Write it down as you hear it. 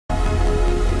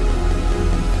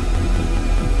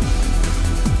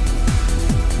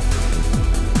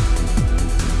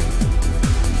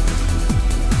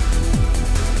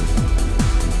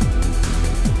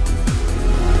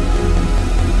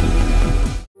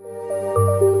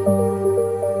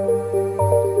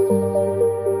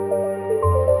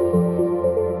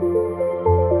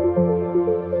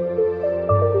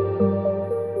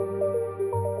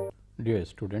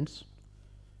students.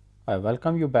 I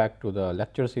welcome you back to the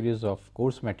lecture series of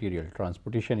course material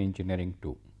Transportation Engineering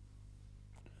 2.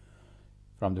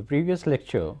 From the previous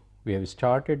lecture, we have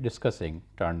started discussing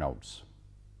turnouts.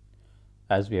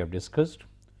 As we have discussed,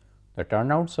 the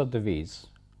turnouts of the ways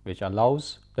which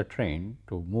allows the train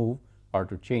to move or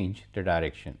to change the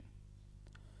direction.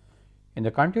 In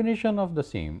the continuation of the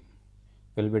same,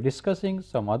 we will be discussing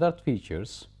some other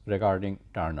features regarding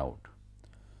turnout.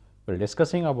 We will be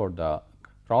discussing about the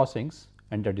crossings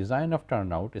and the design of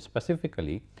turnout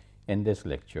specifically in this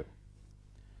lecture.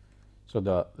 So,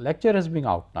 the lecture has been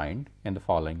outlined in the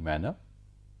following manner.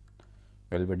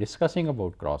 We will be discussing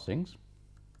about crossings,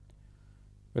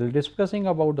 we will be discussing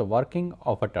about the working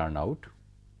of a turnout,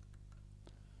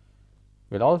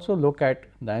 we will also look at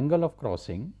the angle of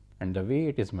crossing and the way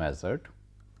it is measured,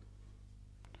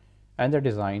 and the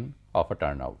design of a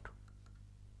turnout.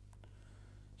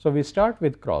 So, we start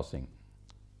with crossing.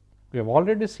 We have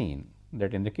already seen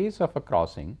that in the case of a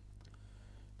crossing,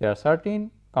 there are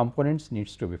certain components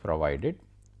needs to be provided.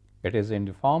 It is in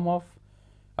the form of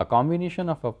a combination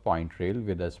of a point rail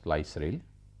with a splice rail,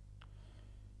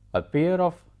 a pair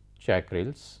of check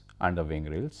rails and the wing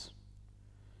rails,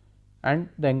 and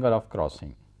the angle of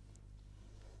crossing.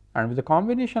 And with the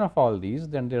combination of all these,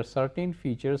 then there are certain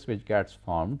features which gets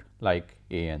formed like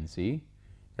A and C,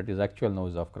 that is actual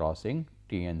nose of crossing,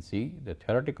 T and C, the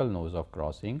theoretical nose of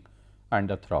crossing, and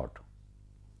the throat.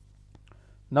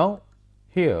 Now,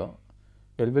 here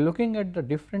we will be looking at the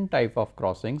different type of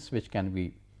crossings which can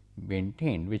be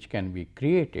maintained, which can be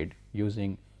created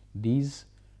using these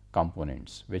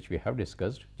components which we have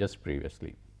discussed just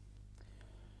previously.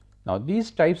 Now, these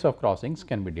types of crossings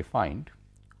can be defined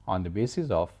on the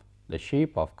basis of the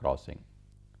shape of crossing,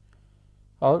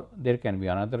 or there can be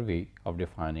another way of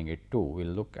defining it too. We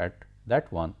will look at that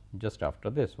one just after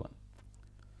this one.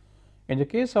 In the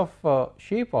case of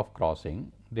shape of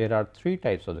crossing, there are three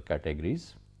types of the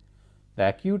categories: the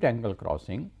acute angle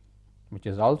crossing, which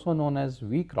is also known as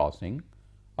V crossing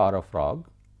or a frog,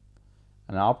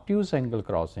 an obtuse angle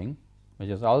crossing, which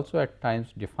is also at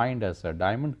times defined as a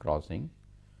diamond crossing,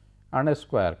 and a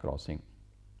square crossing.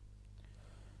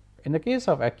 In the case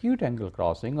of acute angle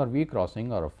crossing or V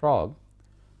crossing or a frog,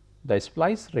 the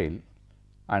splice rail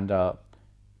and the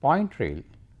point rail,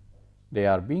 they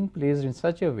are being placed in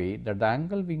such a way that the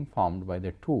angle being formed by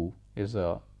the two is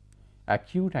a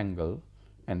acute angle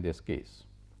in this case.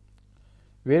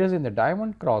 Whereas, in the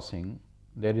diamond crossing,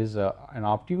 there is an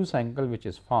obtuse angle which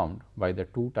is formed by the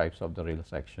two types of the rail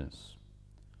sections.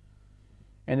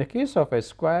 In the case of a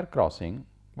square crossing,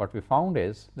 what we found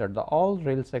is that all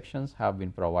rail sections have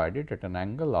been provided at an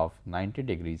angle of 90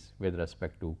 degrees with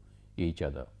respect to each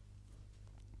other.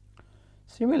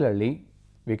 Similarly,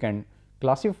 we can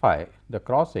classify the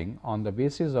crossing on the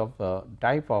basis of the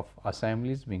type of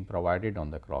assemblies being provided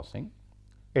on the crossing.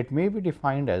 It may be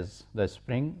defined as the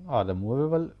spring or the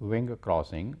movable wing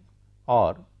crossing,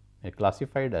 or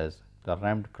classified as the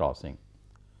rammed crossing.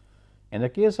 In the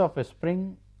case of a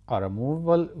spring or a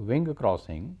movable wing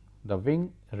crossing, the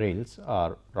wing rails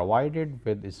are provided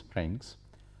with springs,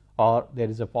 or there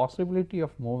is a possibility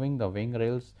of moving the wing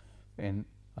rails in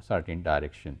a certain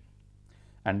direction,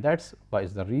 and that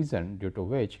is the reason due to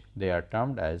which they are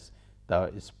termed as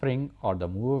the spring or the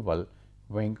movable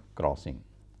wing crossing.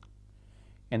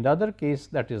 In the other case,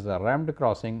 that is the rammed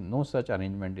crossing, no such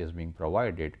arrangement is being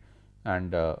provided,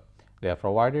 and they are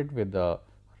provided with the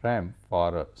ram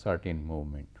for a certain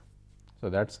movement. So,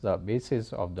 that is the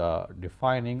basis of the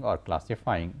defining or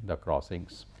classifying the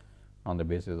crossings on the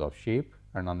basis of shape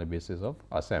and on the basis of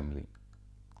assembly.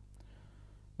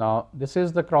 Now, this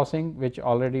is the crossing which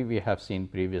already we have seen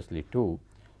previously too,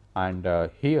 and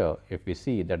here if we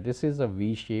see that this is a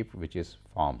V shape which is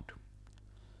formed,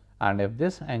 and if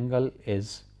this angle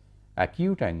is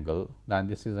acute angle, then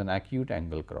this is an acute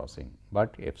angle crossing.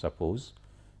 But if suppose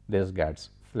this gets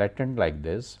flattened like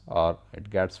this, or it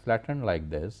gets flattened like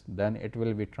this, then it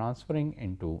will be transforming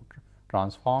into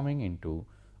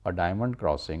a diamond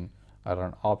crossing or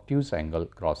an obtuse angle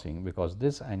crossing, because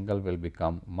this angle will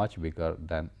become much bigger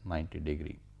than 90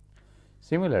 degree.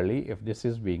 Similarly, if this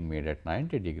is being made at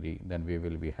 90 degree, then we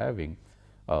will be having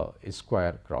a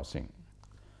square crossing.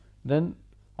 Then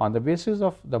on the basis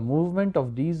of the movement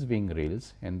of these wing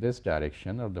rails in this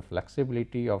direction, or the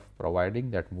flexibility of providing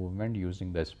that movement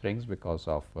using the springs because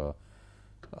of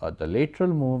the lateral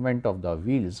movement of the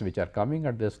wheels which are coming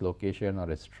at this location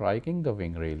or striking the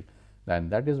wing rail, then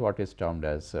that is what is termed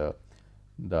as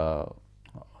the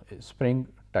spring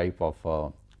type of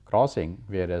crossing.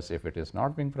 Whereas, if it is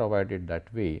not being provided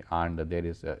that way and there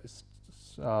is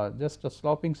just a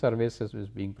sloping surface is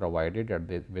being provided at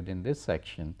within this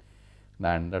section,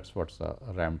 then that is what is a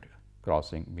ramped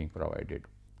crossing being provided.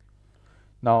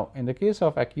 Now, in the case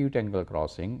of acute angle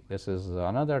crossing, this is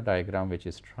another diagram which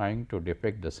is trying to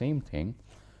depict the same thing,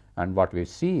 and what we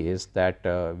see is that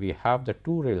we have the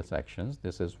two rail sections.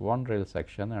 This is one rail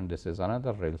section and this is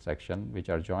another rail section which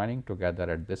are joining together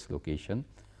at this location,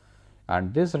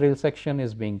 and this rail section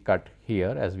is being cut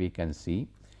here as we can see,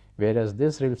 whereas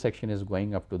this rail section is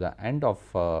going up to the end of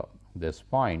this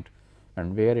point,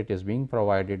 and where it is being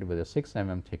provided with a 6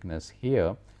 mm thickness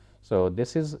here. So,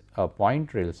 this is a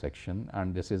point rail section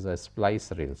and this is a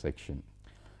splice rail section,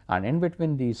 and in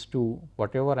between these two,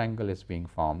 whatever angle is being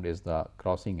formed is the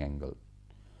crossing angle.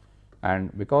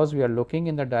 And because we are looking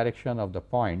in the direction of the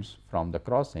points from the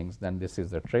crossings, then this is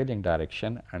the trailing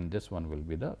direction and this one will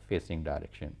be the facing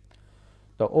direction.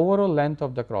 The overall length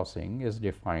of the crossing is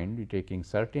defined taking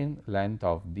certain length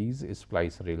of these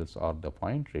splice rails or the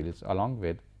point rails along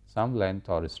with some length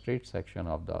or straight section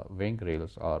of the wing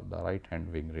rails or the right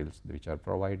hand wing rails which are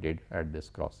provided at this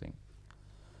crossing.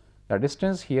 The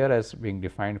distance here as being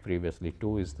defined previously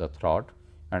 2 is the throat,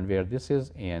 and where this is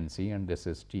ANC and this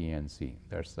is TNC,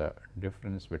 that is the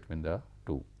difference between the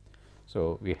two.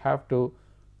 So, we have to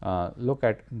look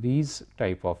at these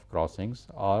type of crossings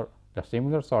or the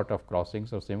similar sort of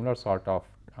crossings or similar sort of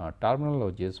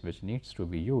terminologies which needs to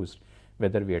be used,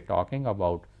 whether we are talking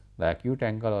about the acute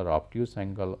angle or obtuse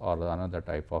angle or another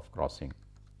type of crossing.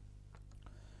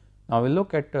 Now, we will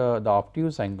look at the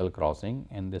obtuse angle crossing.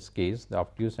 In this case, the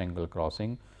obtuse angle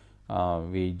crossing,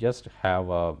 we just have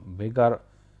a bigger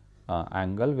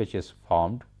angle which is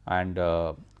formed, and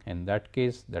in that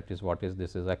case, that is what is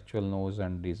this is actual nose,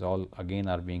 and these all again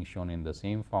are being shown in the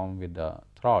same form with the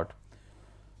throat.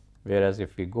 Whereas,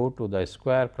 if we go to the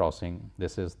square crossing,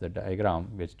 this is the diagram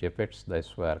which depicts the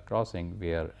square crossing,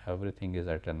 where everything is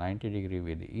at a 90°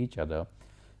 with each other,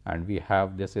 and we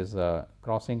have this is a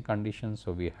crossing condition.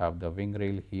 So, we have the wing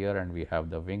rail here and we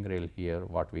have the wing rail here.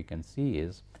 What we can see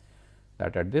is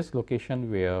that at this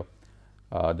location where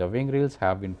the wing rails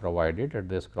have been provided at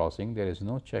this crossing, there is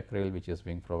no check rail which is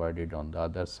being provided on the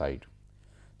other side.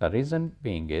 The reason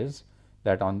being is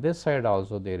that on this side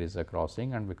also there is a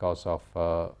crossing, and because of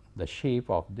the shape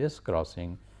of this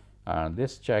crossing,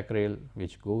 this check rail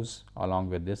which goes along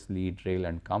with this lead rail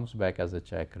and comes back as a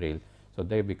check rail. So,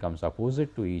 they becomes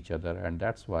opposite to each other, and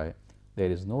that is why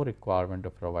there is no requirement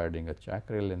of providing a check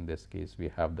rail. In this case, we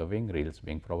have the wing rails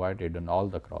being provided in all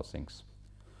the crossings,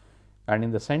 and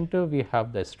in the center we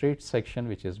have the straight section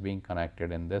which is being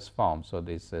connected in this form. So,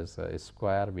 this is a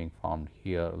square being formed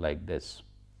here like this.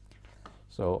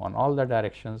 So, on all the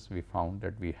directions we found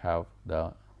that we have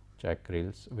the check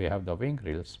rails, we have the wing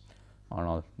rails on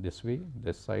all this way,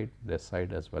 this side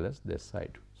as well as this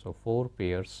side. So, 4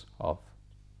 pairs of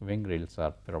wing rails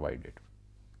are provided.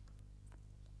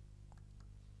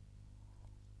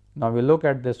 Now, we look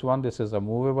at this one. This is a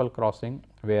movable crossing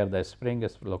where the spring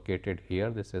is located here.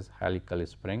 This is helical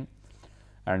spring,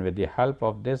 and with the help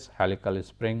of this helical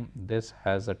spring, this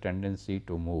has a tendency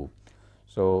to move.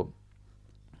 So,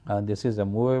 this is a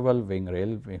movable wing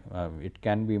rail. It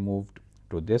can be moved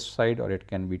to this side or it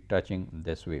can be touching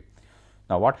this way.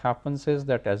 Now, what happens is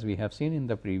that as we have seen in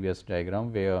the previous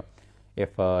diagram, where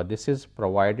if this is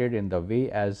provided in the way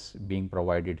as being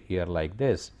provided here like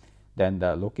this, then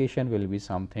the location will be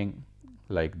something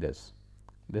like this.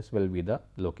 This will be the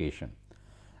location,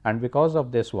 and because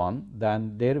of this one,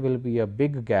 then there will be a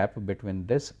big gap between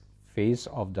this face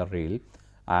of the rail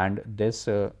and this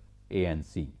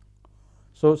ANC.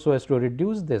 So, as to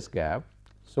reduce this gap,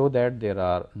 so that there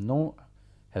are no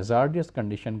hazardous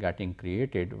condition getting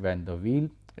created when the wheel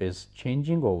is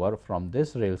changing over from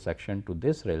this rail section to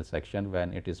this rail section,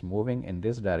 when it is moving in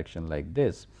this direction like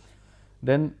this,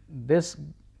 then this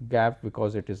gap,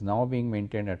 because it is now being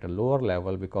maintained at a lower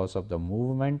level because of the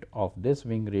movement of this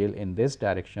wing rail in this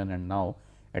direction, and now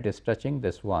it is touching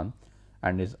this one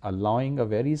and is allowing a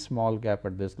very small gap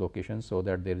at this location. So,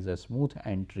 that there is a smooth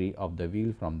entry of the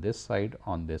wheel from this side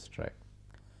on this track,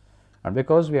 and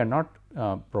because we are not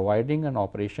providing an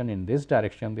operation in this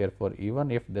direction, therefore,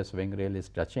 even if this wing rail is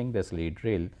touching this lead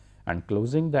rail and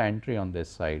closing the entry on this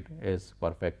side is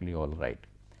perfectly all right.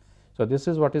 So, this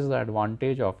is what is the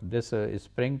advantage of this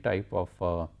spring type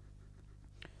of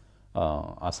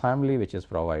assembly which is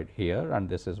provided here, and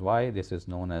this is why this is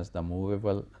known as the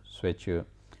movable switch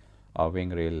wing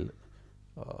rail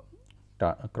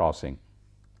crossing.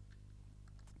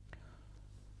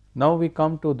 Now, we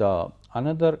come to the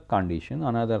another condition,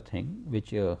 another thing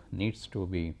which needs to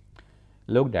be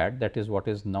looked at, that is what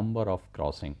is number of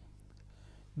crossing.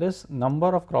 This number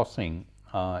of crossing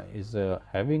is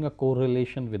having a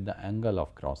correlation with the angle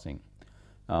of crossing.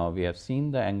 We have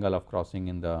seen the angle of crossing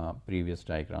in the previous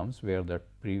diagrams, where the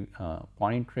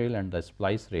point rail and the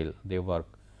splice rail, they were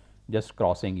just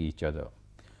crossing each other.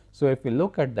 So, if we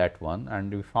look at that one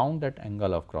and we found that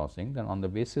angle of crossing, then on the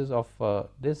basis of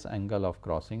this angle of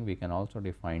crossing, we can also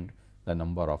define the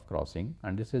number of crossing,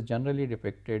 and this is generally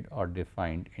depicted or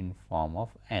defined in form of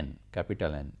n,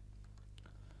 capital N.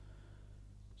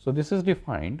 So, this is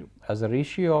defined as a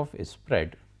ratio of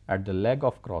spread at the leg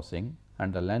of crossing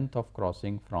and the length of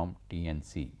crossing from T and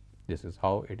C. This is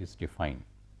how it is defined.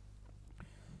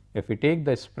 If we take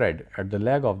the spread at the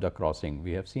leg of the crossing,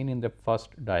 we have seen in the first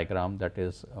diagram, that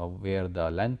is where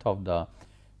the length of the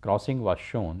crossing was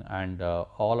shown, and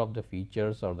all of the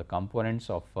features or the components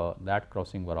of that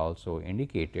crossing were also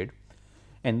indicated.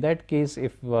 In that case,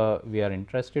 if we are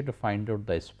interested to find out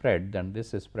the spread, then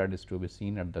this spread is to be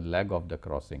seen at the leg of the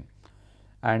crossing.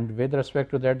 And with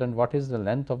respect to that, then what is the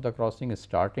length of the crossing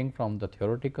starting from the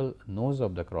theoretical nose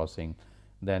of the crossing?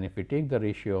 Then if we take the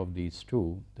ratio of these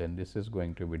two, then this is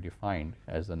going to be defined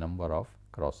as the number of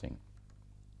crossing.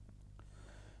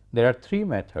 There are three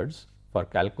methods for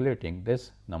calculating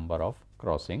this number of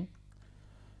crossing.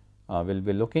 We will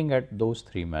be looking at those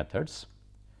three methods.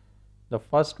 The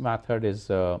first method is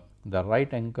the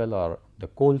right angle or the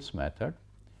Coles method.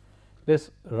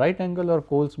 This right angle or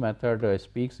Coles method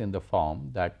speaks in the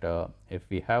form that if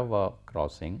we have a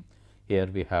crossing, here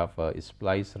we have a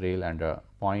splice rail and a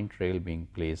point rail being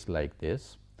placed like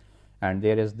this, and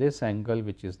there is this angle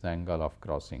which is the angle of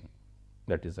crossing,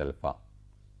 that is alpha.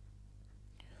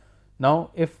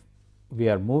 Now, if we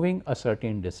are moving a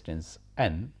certain distance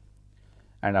n,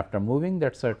 and after moving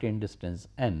that certain distance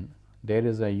n, there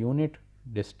is a unit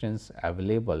distance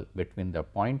available between the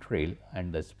point rail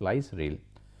and the splice rail,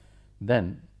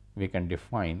 then we can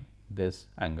define this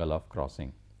angle of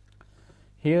crossing.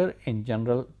 Here in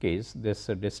general case, this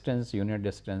distance, unit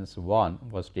distance 1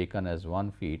 was taken as 1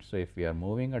 feet. So, if we are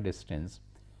moving a distance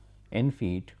in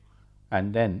feet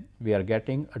and then we are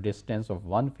getting a distance of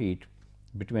 1 feet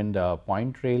between the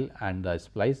point rail and the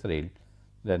splice rail,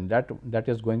 then that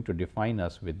is going to define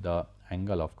us with the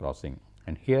angle of crossing.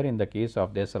 And here in the case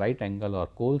of this right angle or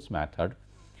Coles method,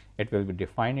 it will be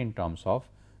defined in terms of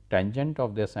tangent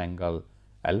of this angle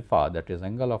alpha, that is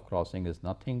angle of crossing, is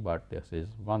nothing but this is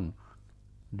 1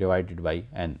 divided by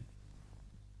n.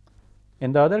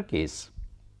 In the other case,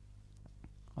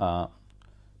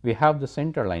 we have the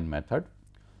center line method.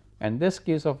 In this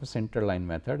case of a center line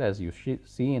method, as you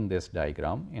see in this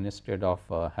diagram, instead of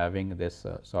having this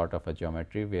sort of a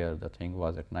geometry where the thing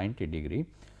was at 90 degree,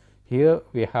 here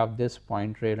we have this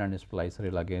point rail and splice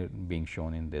rail again being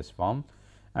shown in this form,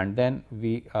 and then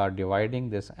we are dividing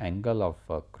this angle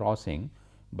of crossing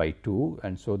by 2,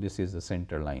 and so this is the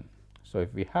center line. So,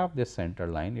 if we have this center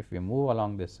line, if we move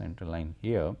along this center line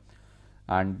here,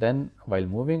 and then while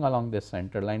moving along this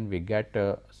center line, we get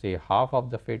say half of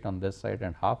the feet on this side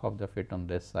and half of the feet on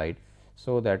this side.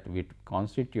 So, that it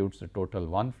constitutes the total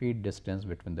 1 feet distance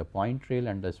between the point rail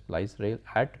and the splice rail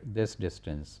at this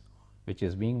distance, which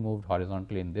is being moved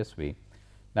horizontally in this way.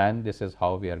 Then this is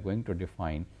how we are going to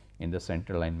define in the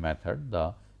center line method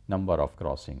the number of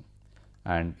crossing.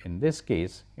 And in this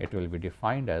case, it will be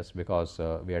defined as, because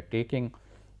we are taking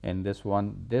in this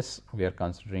one, this we are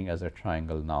considering as a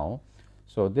triangle now.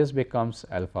 So, this becomes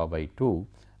alpha by 2,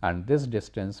 and this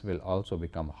distance will also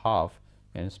become half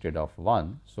instead of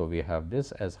 1. So, we have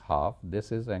this as half,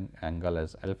 this is an angle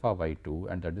as alpha by 2,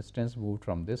 and the distance moved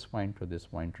from this point to this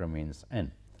point remains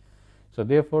n. So,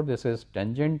 therefore, this is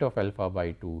tangent of alpha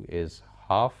by 2 is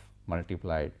half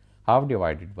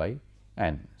divided by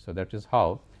n. So, that is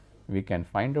how we can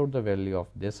find out the value of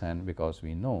this n, because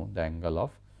we know the angle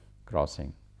of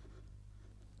crossing.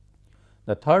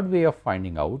 The third way of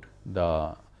finding out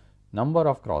the number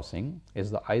of crossing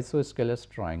is the isosceles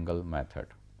triangle method.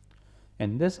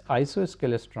 In this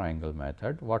isosceles triangle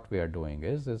method, what we are doing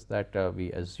is that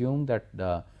we assume that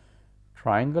the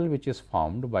triangle which is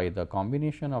formed by the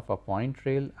combination of a point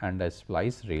rail and a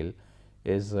splice rail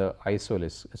is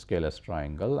isosceles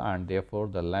triangle, and therefore,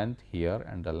 the length here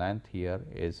and the length here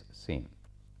is same.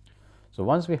 So,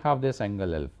 once we have this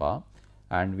angle alpha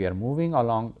and we are moving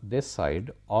along this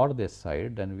side or this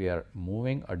side, then we are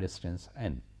moving a distance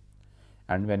n,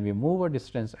 and when we move a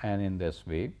distance n in this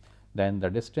way, then the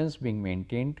distance being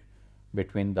maintained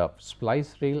between the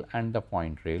splice rail and the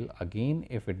point rail, again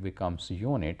if it becomes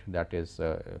unit, that is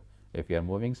if we are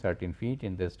moving certain feet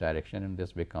in this direction and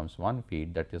this becomes 1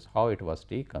 feet, that is how it was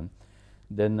taken,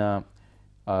 then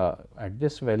at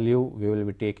this value we will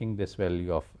be taking this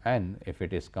value of n. If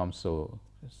it is comes so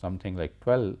something like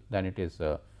 12, then it is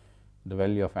the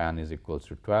value of n is equals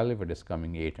to 12. If it is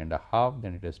coming 8.5,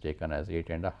 then it is taken as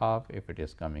 8.5. If it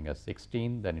is coming as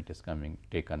 16, then it is coming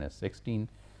taken as 16,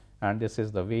 and this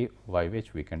is the way by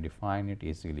which we can define it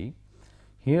easily.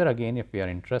 Here again, if we are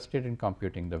interested in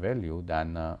computing the value,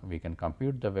 then we can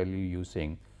compute the value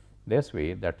using this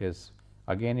way. That is,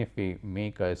 again, if we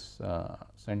make a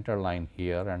center line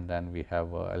here and then we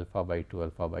have alpha by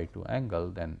 2 angle,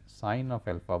 then sine of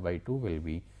alpha by 2 will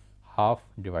be half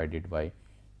divided by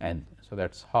n. So,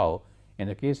 that is how in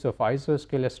the case of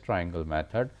isosceles triangle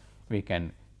method we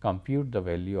can compute the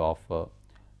value of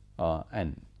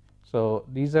n. So,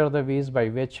 these are the ways by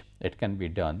which it can be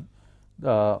done.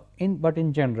 But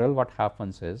in general, what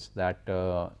happens is that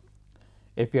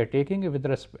if we are taking with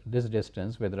this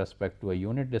distance with respect to a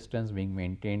unit distance being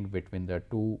maintained between the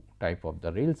two type of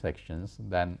the rail sections,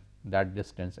 then that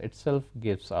distance itself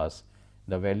gives us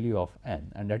the value of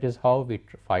n, and that is how we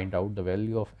find out the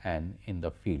value of n in the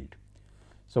field.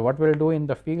 So, what we will do in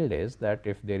the field is that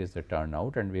if there is a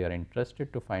turnout and we are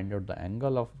interested to find out the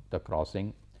angle of the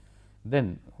crossing,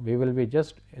 then we will be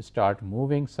just start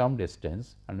moving some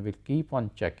distance and we will keep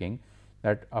on checking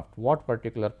that at what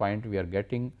particular point we are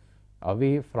getting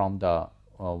away from the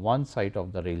one side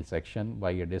of the rail section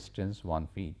by a distance 1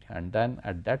 feet, and then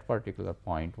at that particular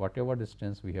point whatever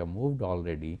distance we have moved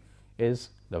already is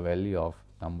the value of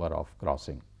number of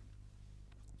crossing.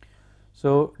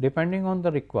 So, depending on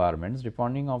the requirements,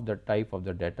 depending on the type of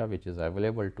the data which is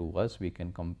available to us, we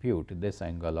can compute this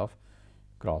angle of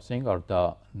crossing or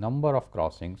the number of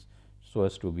crossings so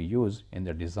as to be used in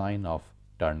the design of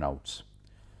turnouts.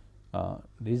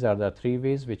 These are the three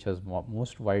ways which is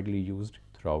most widely used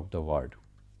throughout the world.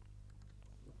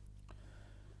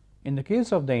 In the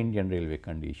case of the Indian Railway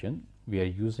condition, we are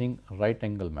using right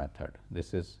angle method.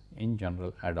 This is in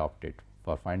general adopted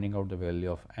for finding out the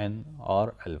value of n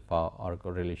or alpha or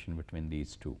correlation between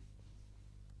these two.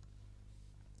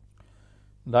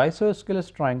 The isosceles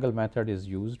triangle method is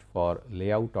used for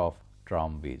layout of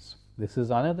tramways. This is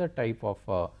another type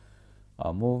of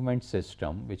movement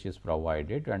system which is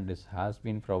provided, and this has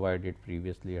been provided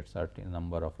previously at certain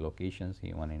number of locations.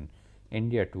 Even in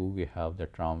India too, we have the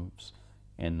trams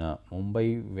in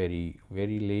Mumbai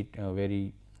very late,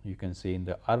 very you can say in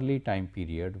the early time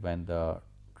period when the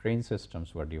train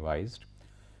systems were devised,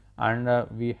 and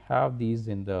we have these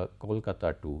in the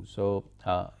Kolkata too. So,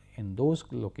 in those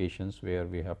locations where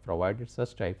we have provided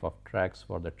such type of tracks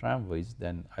for the tramways,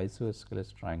 then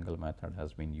isosceles triangle method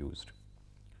has been used.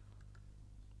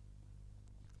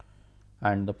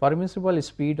 And the permissible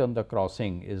speed on the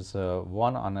crossing is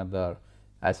one another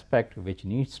aspect which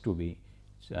needs to be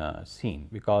seen,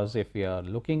 because if we are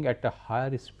looking at the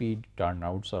higher speed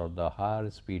turnouts or the higher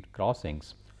speed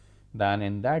crossings, then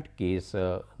in that case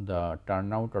the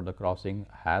turnout or the crossing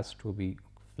has to be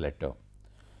flatter,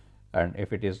 and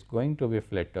if it is going to be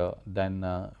flatter, then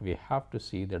we have to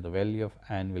see that the value of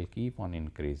n will keep on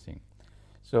increasing.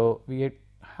 So, we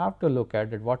have to look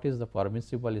at that what is the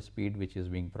permissible speed which is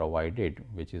being provided,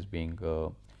 which is being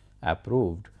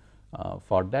approved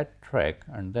for that track,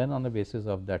 and then on the basis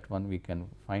of that one we can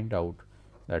find out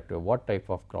that what type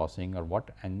of crossing or what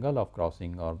angle of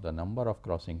crossing or the number of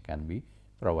crossing can be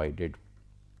provided.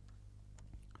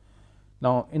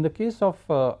 Now, in the case of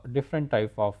different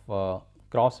type of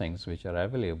crossings which are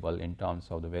available in terms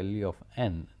of the value of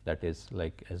n, that is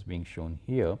like as being shown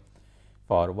here,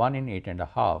 for 1 in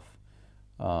 8.5,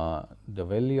 the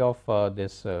value of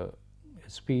this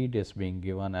speed is being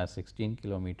given as 16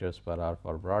 kilometers per hour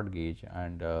for broad gauge,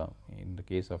 and in the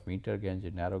case of meter gauge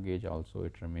and narrow gauge also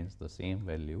it remains the same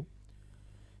value.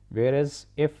 Whereas,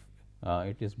 if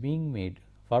it is being made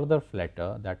further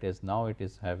flatter, that is now it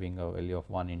is having a value of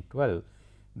 1 in 12,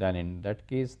 then in that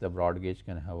case the broad gauge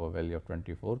can have a value of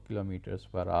 24 kilometers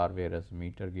per hour, whereas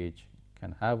meter gauge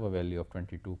can have a value of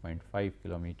 22.5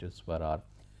 kilometers per hour,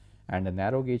 and a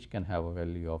narrow gauge can have a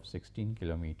value of 16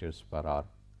 kilometers per hour.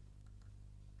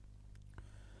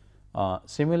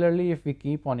 Similarly, if we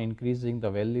keep on increasing the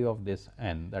value of this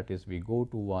n, that is we go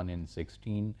to 1 in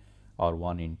 16 or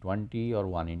 1 in 20 or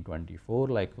 1 in 24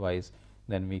 likewise,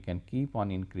 then we can keep on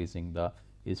increasing the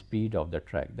speed of the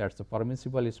track. That is the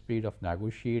permissible speed of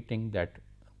negotiating that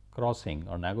crossing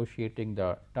or negotiating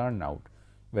the turnout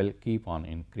will keep on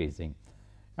increasing.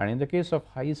 And in the case of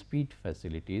high speed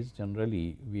facilities,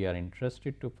 generally we are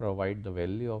interested to provide the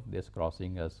value of this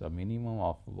crossing as a minimum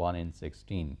of 1 in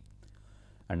 16.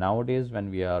 And nowadays when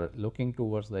we are looking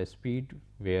towards the speed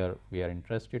where we are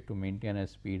interested to maintain a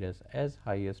speed as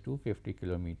high as 250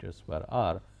 kilometers per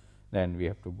hour, then we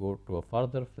have to go to a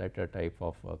further flatter type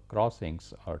of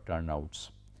crossings or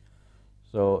turnouts.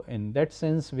 So, in that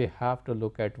sense we have to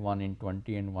look at 1 in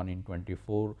 20 and 1 in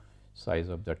 24 size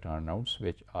of the turnouts,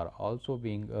 which are also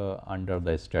being under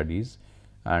the studies,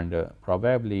 and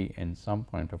probably in some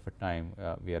point of a time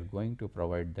we are going to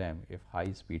provide them if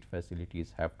high speed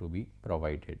facilities have to be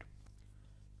provided.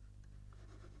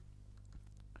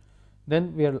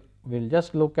 Then we'll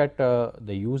just look at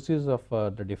the uses of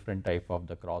the different type of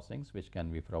the crossings which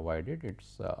can be provided.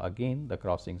 It's again the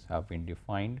crossings have been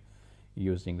defined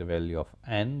using the value of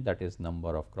n, that is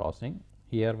number of crossing.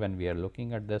 Here when we are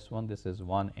looking at this one, this is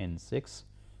 1 n 6,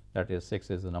 that is 6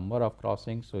 is the number of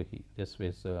crossings. So, this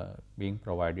is being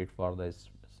provided for the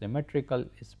symmetrical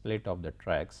split of the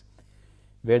tracks,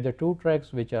 where the two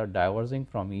tracks which are diverging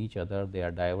from each other, they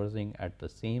are diverging at the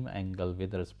same angle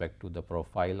with respect to the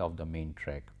profile of the main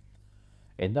track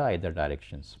in the either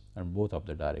directions and both of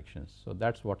the directions. So,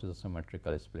 that is what is the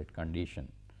symmetrical split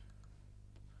condition.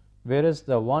 Whereas,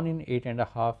 the 1 in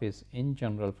 8.5 is in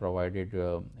general provided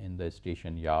in the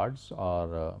station yards,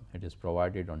 or it is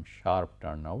provided on sharp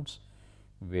turnouts,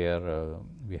 where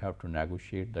we have to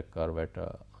negotiate the curve at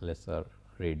a lesser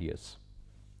radius.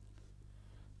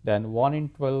 Then 1 in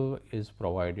 12 is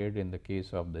provided in the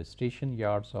case of the station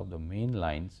yards of the main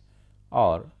lines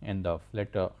or in the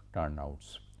flatter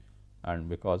turnouts, and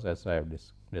because as I have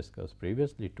discussed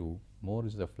previously too, more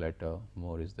is the flatter,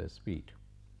 more is the speed.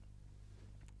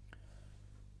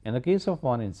 In the case of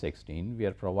 1 in 16, we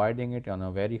are providing it on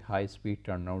a very high speed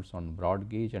turnouts on broad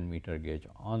gauge and meter gauge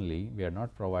only. We are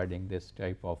not providing this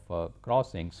type of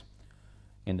crossings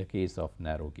in the case of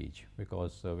narrow gauge,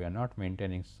 because we are not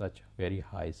maintaining such very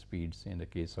high speeds in the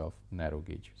case of narrow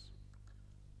gauges.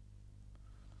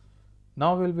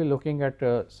 Now, we will be looking at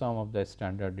some of the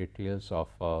standard details of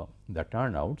the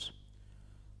turnouts.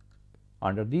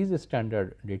 Under these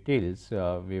standard details,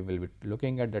 we will be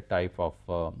looking at the type of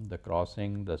the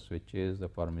crossing, the switches, the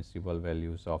permissible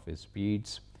values of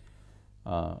speeds.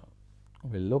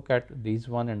 We will look at these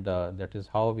one, and that is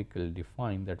how we will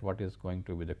define that what is going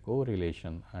to be the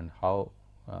correlation and how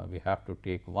we have to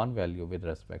take one value with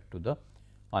respect to the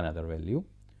another value.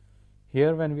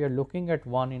 Here when we are looking at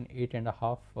 1 in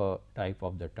 8.5 type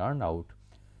of the turnout,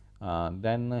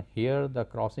 then here the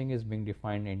crossing is being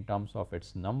defined in terms of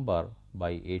its number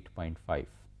by 8.5,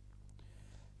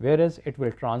 whereas it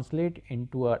will translate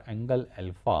into an angle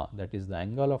alpha, that is the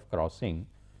angle of crossing,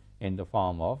 in the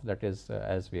form of, that is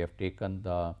as we have taken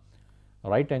the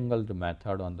right angled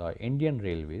method on the Indian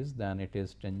Railways, then it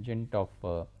is tangent of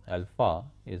alpha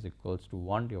is equals to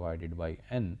 1 divided by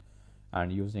n,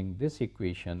 and using this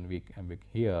equation we can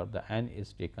here the n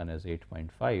is taken as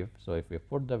 8.5. So, if we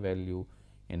put the value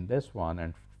in this one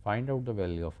and find out the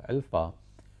value of alpha,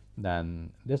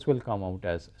 then this will come out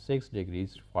as 6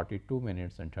 degrees 42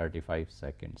 minutes and 35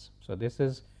 seconds. So, this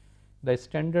is the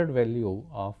standard value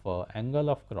of angle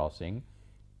of crossing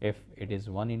if it is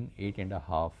 1 in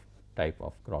 8.5 type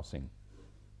of crossing.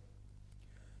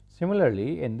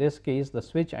 Similarly, in this case the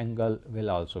switch angle will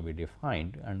also be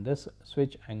defined, and this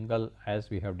switch angle,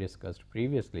 as we have discussed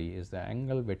previously, is the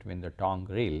angle between the tongue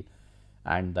rail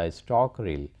and the stock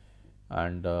rail,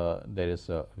 and there is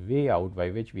a way out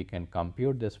by which we can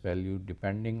compute this value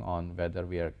depending on whether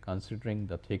we are considering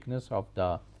the thickness of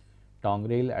the tongue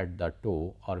rail at the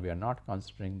toe or we are not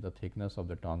considering the thickness of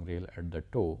the tongue rail at the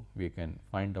toe. We can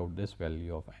find out this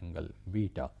value of angle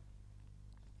beta,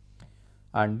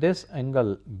 and this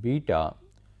angle beta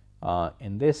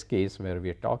in this case where we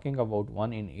are talking about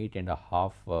 1 in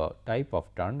 8.5 type of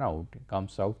turnout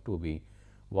comes out to be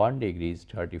 1 degrees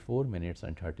 34 minutes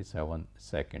and 37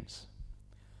 seconds.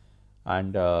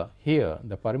 And here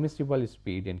the permissible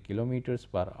speed in kilometers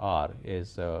per hour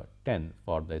is 10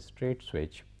 for the straight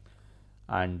switch,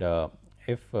 and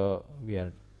if we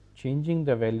are changing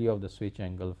the value of the switch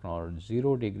angle from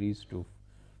 0 degrees to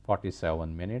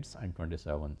 47 minutes and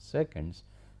 27 seconds,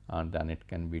 and then it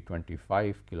can be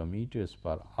 25 kilometers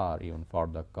per hour even for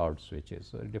the curved switches.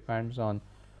 So, it depends on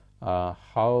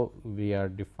how we are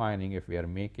defining. If we are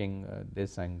making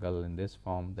this angle in this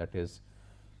form, that is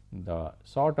the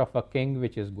sort of a king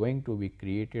which is going to be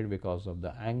created because of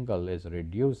the angle is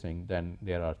reducing, then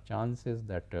there are chances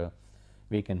that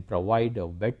we can provide a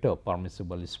better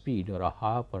permissible speed or a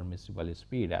higher permissible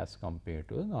speed as compared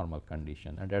to the normal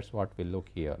condition, and that is what we look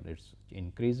here. It is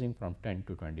increasing from 10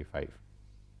 to 25.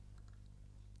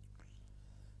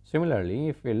 Similarly,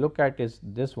 if we look at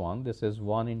this one, this is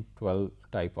 1 in 12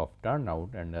 type of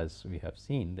turnout, and as we have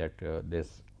seen that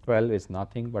this 12 is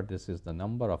nothing but this is the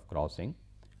number of crossing,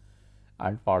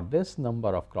 and for this number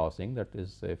of crossing, that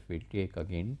is if we take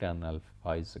again tan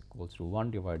alpha is equals to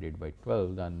 1 divided by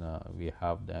 12, then we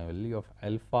have the value of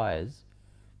alpha as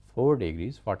 4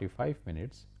 degrees 45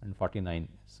 minutes and 49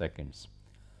 seconds.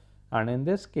 And in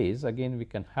this case again we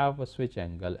can have a switch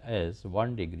angle as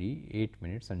 1 degree 8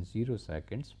 minutes and 0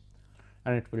 seconds,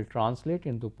 and it will translate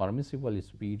into permissible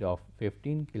speed of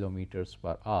 15 kilometers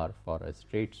per hour for a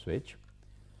straight switch.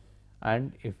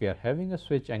 And if we are having a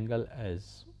switch angle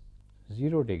as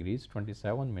 0 degrees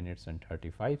 27 minutes and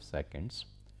 35 seconds,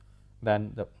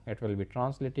 then it will be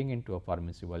translating into a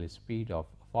permissible speed of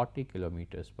 40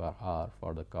 kilometers per hour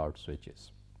for the curved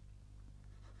switches.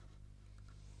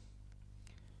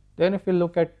 Then if we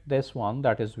look at this one,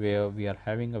 that is where we are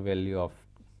having a value of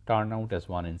turnout as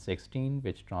 1 in 16,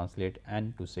 which translate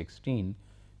n to 16,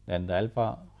 then the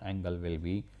alpha angle will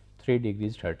be 3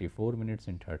 degrees 34 minutes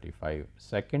and 35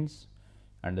 seconds,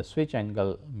 and the switch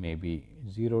angle may be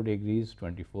 0 degrees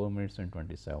 24 minutes and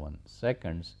 27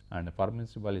 seconds, and the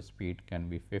permissible speed can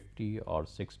be 50 or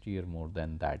 60 or more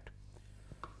than that.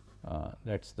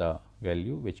 That is the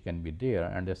value which can be there,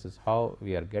 and this is how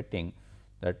we are getting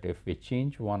that if we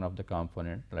change one of the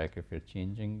component, like if we are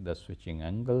changing the switching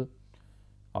angle,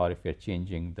 or if we are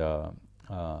changing the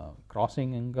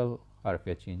crossing angle, or if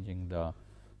we are changing the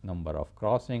number of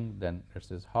crossing, then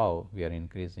this is how we are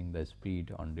increasing the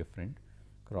speed on different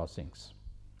crossings.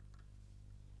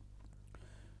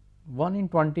 1 in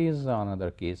 20 is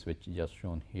another case which is just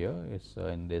shown here. Is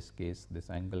in this case this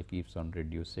angle keeps on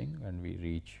reducing and we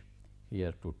reach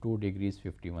here to 2 degrees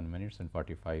 51 minutes and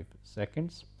 45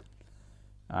 seconds,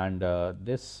 and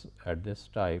this at this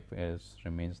type is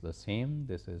remains the same.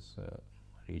 This is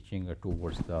reaching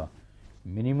towards the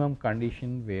minimum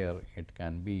condition where it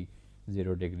can be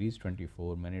 0 degrees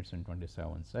 24 minutes and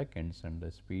 27 seconds, and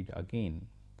the speed again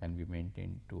can be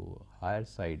maintained to higher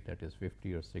side, that is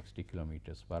 50 or 60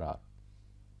 kilometers per hour.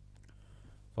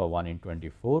 For 1 in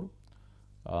 24,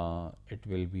 it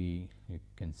will be, you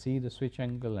can see the switch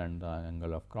angle and the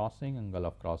angle of crossing. Angle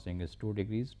of crossing is 2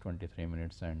 degrees 23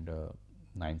 minutes and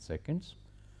 9 seconds,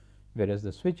 whereas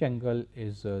the switch angle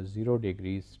is 0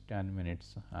 degrees 10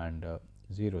 minutes and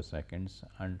 0 seconds,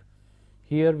 and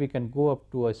here we can go up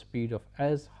to a speed of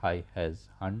as high as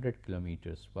 100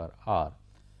 kilometers per hour.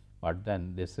 But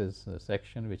then this is a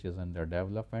section which is under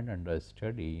development, under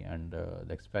study, and the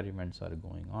experiments are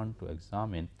going on to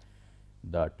examine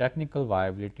the technical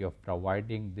viability of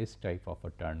providing this type of a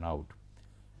turnout.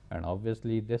 And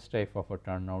obviously, this type of a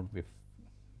turnout, if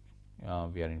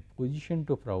we are in position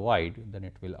to provide, then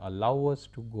it will allow us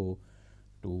to go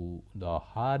to the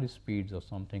higher speeds of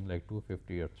something like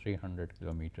 250 or 300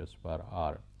 kilometers per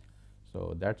hour.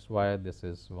 So, that is why this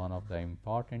is one of the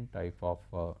important type of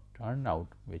turnout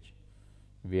which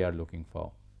we are looking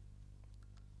for.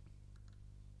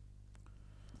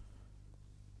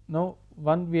 Now,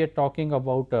 when we are talking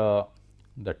about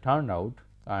the turnout,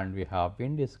 and we have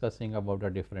been discussing about the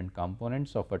different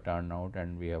components of a turnout,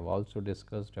 and we have also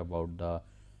discussed about the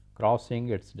crossing,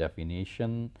 its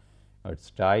definition,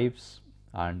 its types,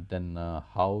 and then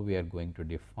how we are going to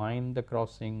define the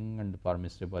crossing and the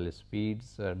permissible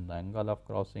speeds and the angle of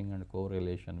crossing and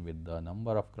correlation with the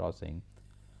number of crossing.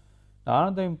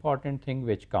 Another important thing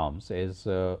which comes is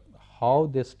how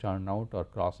this turnout or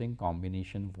crossing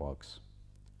combination works,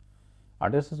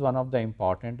 and this is one of the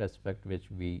important aspect which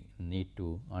we need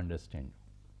to understand.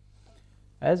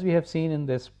 As we have seen in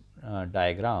this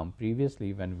diagram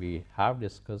previously, when we have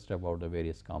discussed about the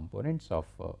various components of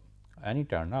any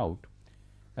turnout,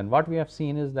 and what we have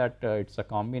seen is that it is a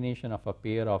combination of a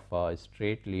pair of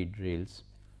straight lead rails,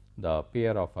 the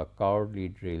pair of curved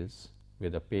lead rails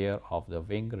with a pair of the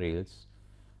wing rails,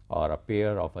 or a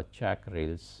pair of check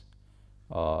rails,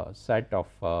 set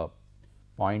of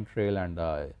point rail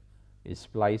and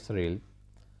splice rail,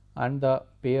 and the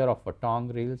pair of tongue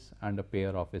rails and a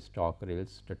pair of stock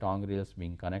rails, the tongue rails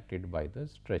being connected by the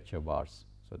stretcher bars.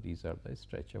 So, these are the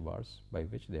stretcher bars by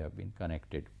which they have been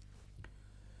connected.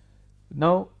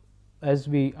 Now, as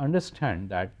we understand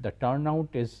that the turnout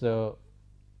is the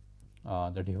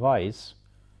device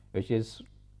which is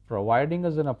providing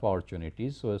us an opportunity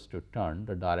so as to turn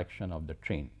the direction of the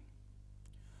train.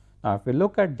 Now, if we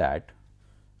look at that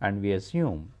and we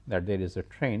assume that there is a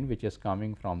train which is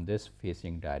coming from this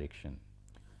facing direction,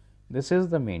 this is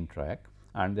the main track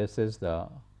and this is the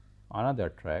another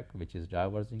track which is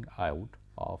diverging out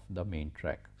of the main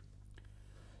track.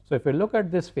 So, if we look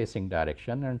at this facing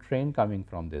direction and train coming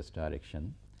from this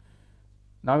direction,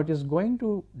 now it is going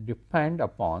to depend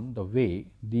upon the way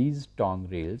these tongue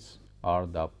rails or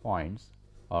the points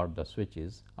or the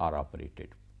switches are operated.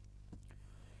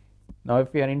 Now,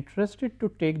 if we are interested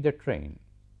to take the train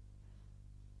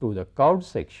to the curved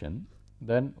section,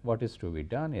 then what is to be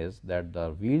done is that the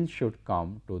wheel should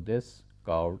come to this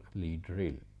curved lead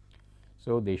rail.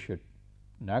 So, they should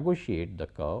negotiate the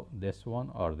curve, this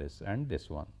one or this and this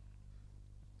one.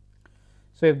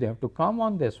 So, if they have to come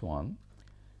on this one,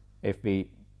 if we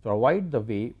provide the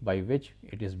way by which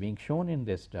it is being shown in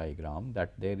this diagram,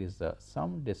 that there is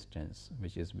some distance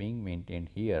which is being maintained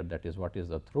here, that is what is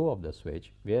the throw of the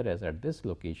switch, whereas at this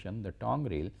location the tongue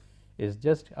rail is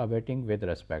just abetting with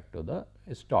respect to the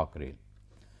stalk rail.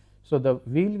 So, the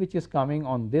wheel which is coming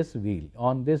on this wheel,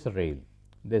 on this rail,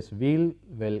 this wheel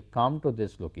will come to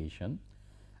this location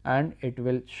and it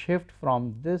will shift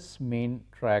from this main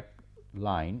track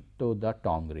line to the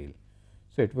tongue rail.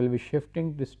 So, it will be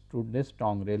shifting this to this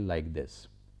tongue rail like this,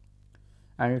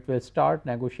 and it will start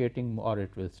negotiating, or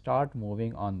it will start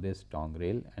moving on this tongue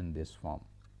rail in this form.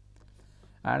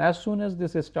 And as soon as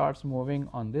this starts moving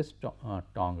on this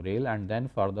tongue rail and then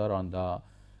further on the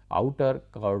outer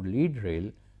curved lead rail,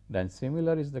 then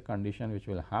similar is the condition which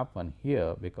will happen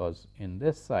here, because in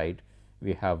this side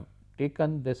we have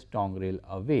taken this tongue rail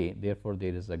away. Therefore,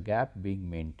 there is a gap being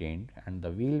maintained, and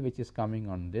the wheel which is coming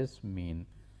on this main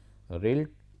rail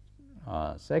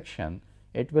section,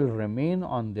 it will remain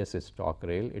on this stalk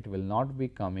rail, it will not be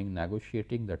coming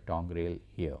negotiating the tongue rail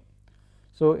here.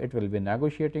 So, it will be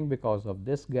negotiating because of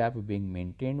this gap being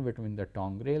maintained between the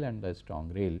tongue rail and the stalk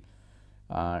rail.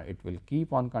 It will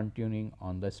keep on continuing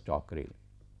on the stalk rail.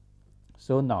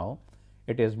 So, now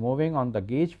it is moving on the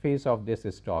gauge face of this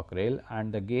stalk rail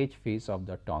and the gauge face of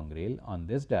the tongue rail on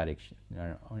this direction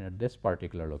at this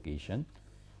particular location,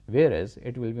 whereas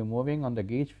it will be moving on the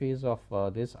gauge face of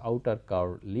this outer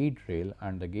curved lead rail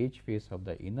and the gauge face of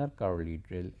the inner curved lead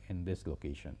rail in this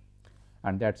location.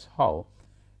 And that is how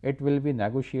it will be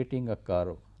negotiating a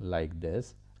curve like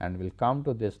this and will come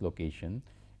to this location,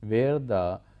 where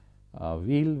the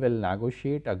wheel will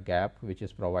negotiate a gap which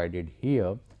is provided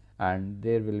here, and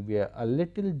there will be a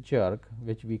little jerk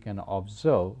which we can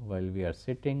observe while we are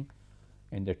sitting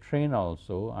in the train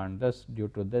also, and thus due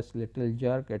to this little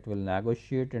jerk it will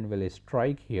negotiate and will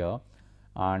strike here,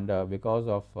 and because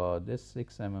of this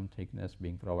 6 mm thickness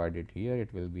being provided here,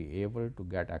 it will be able to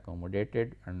get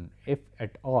accommodated, and if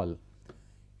at all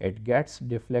it gets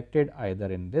deflected either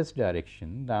in this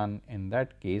direction, then in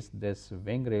that case this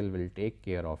wing rail will take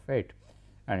care of it,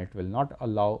 and it will not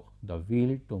allow the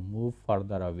wheel to move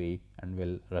further away and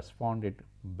will respond it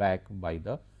back by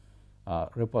the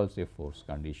repulsive force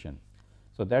condition.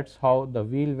 So, that is how the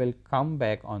wheel will come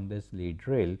back on this lead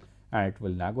rail and it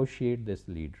will negotiate this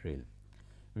lead rail,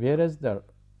 whereas the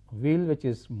wheel which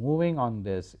is moving on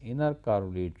this inner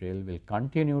curved lead rail will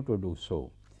continue to do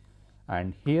so.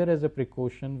 And here as a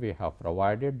precaution we have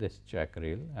provided this check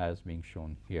rail as being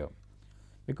shown here,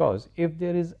 because if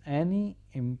there is any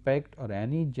impact or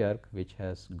any jerk which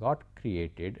has got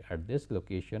created at this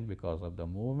location because of the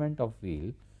movement of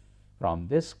wheel from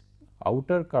this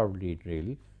outer curved lead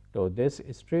rail to this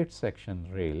straight section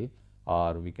rail,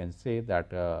 or we can say that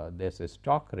this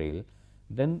stalk rail,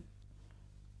 then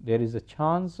there is a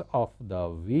chance of the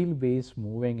wheel base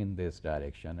moving in this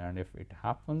direction, and if it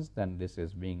happens then this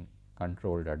is being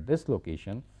controlled at this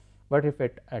location. But if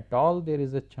at all there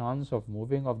is a chance of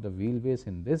moving of the wheel base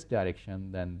in this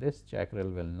direction, then this check rail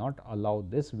will not allow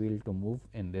this wheel to move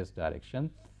in this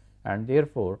direction, and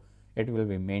therefore, it will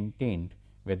be maintained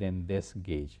within this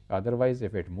gauge. Otherwise,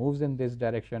 if it moves in this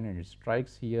direction and it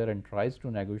strikes here and tries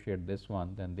to negotiate this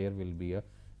one, then there will be a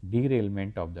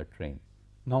derailment of the train.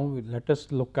 Now, let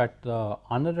us look at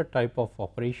another type of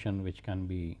operation which can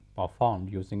be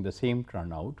performed using the same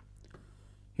turnout.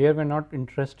 Here we are not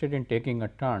interested in taking a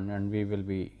turn, and we will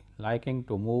be liking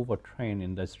to move a train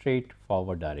in the straight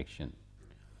forward direction.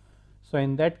 So,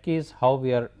 in that case, how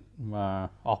we are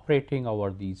operating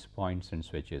over these points and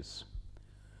switches.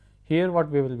 Here what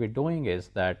we will be doing is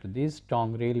that this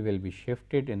tongue rail will be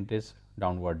shifted in this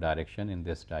downward direction in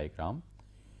this diagram.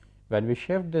 When we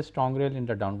shift this tongue rail in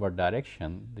the downward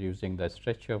direction using the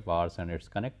stretcher bars and its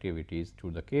connectivities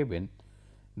to the cabin,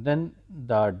 then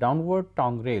the downward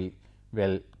tongue rail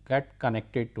will get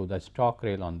connected to the stalk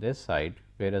rail on this side,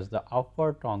 whereas the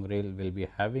upward tongue rail will be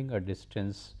having a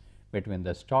distance between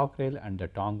the stalk rail and the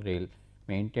tongue rail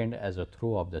maintained as a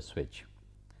throw of the switch.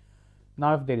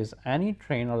 Now, if there is any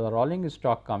train or the rolling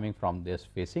stock coming from this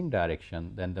facing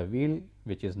direction, then the wheel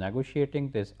which is negotiating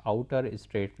this outer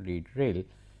straight lead rail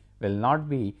will not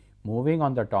be moving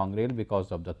on the tongue rail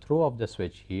because of the throw of the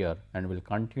switch here, and will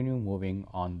continue moving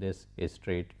on this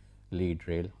straight lead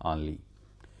rail only.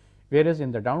 Whereas,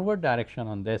 in the downward direction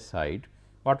on this side,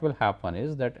 what will happen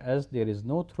is that as there is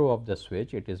no throw of the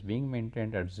switch, it is being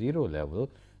maintained at 0 level.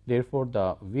 Therefore,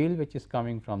 the wheel which is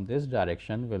coming from this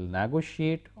direction will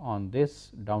negotiate on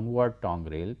this downward tongue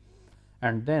rail,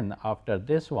 and then after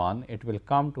this one it will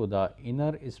come to the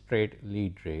inner straight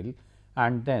lead rail,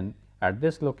 and then at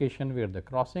this location where the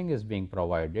crossing is being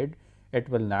provided, it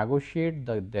will negotiate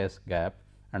this gap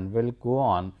and will go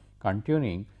on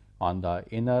continuing on the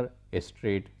inner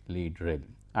straight lead rail.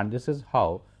 And this is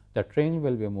how the train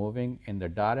will be moving in the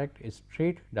direct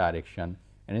straight direction,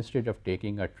 and instead of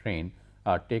taking a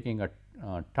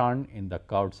turn in the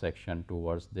curved section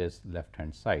towards this left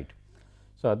hand side.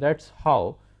 So, that is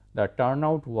how the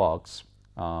turnout works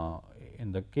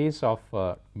in the case of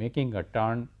making a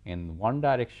turn in one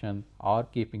direction or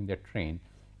keeping the train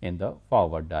in the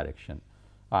forward direction.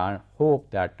 I hope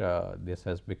that this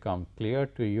has become clear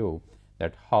to you,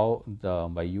 that how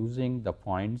by using the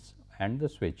points and the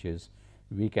switches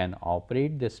we can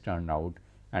operate this turnout,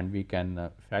 and we can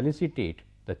felicitate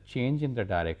the change in the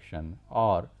direction,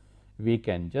 or we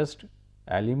can just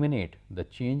eliminate the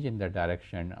change in the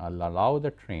direction and allow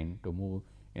the train to move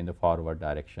in the forward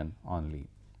direction only.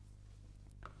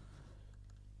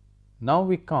 Now,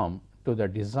 we come to the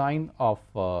design of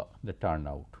the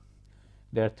turnout.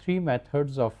 There are three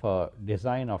methods of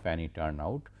design of any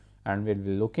turnout, and we will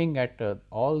be looking at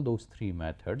all those three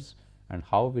methods and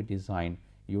how we design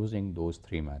using those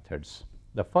three methods.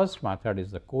 The first method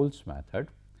is the Cole's method.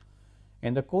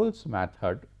 In the Cole's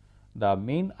method, the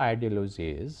main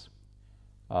ideology is,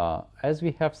 as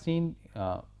we have seen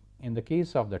in the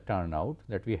case of the turnout,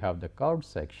 that we have the curved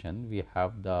section, we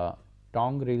have the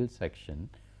tongue rail section,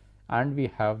 and we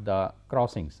have the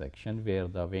crossing section where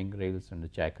the wing rails and the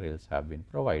jack rails have been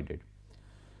provided.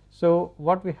 So,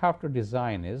 what we have to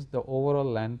design is the overall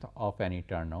length of any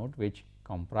turnout, which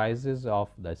comprises of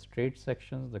the straight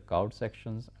sections, the curved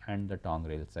sections, and the tongue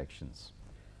rail sections.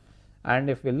 And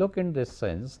if we look in this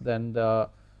sense, then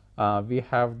we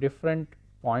have different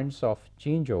points of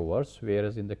changeovers,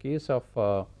 whereas in the case of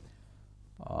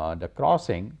the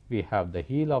crossing, we have the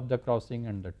heel of the crossing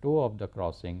and the toe of the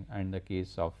crossing, and in the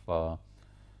case of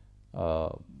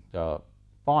the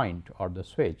point or the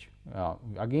switch,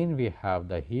 again we have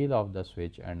the heel of the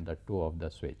switch and the toe of the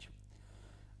switch.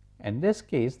 In this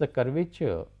case, the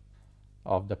curvature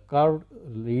of the curved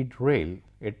lead rail,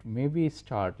 it may be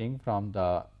starting from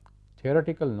the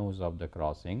theoretical nose of the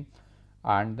crossing,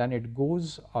 and then it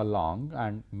goes along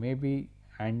and maybe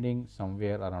ending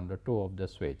somewhere around the toe of the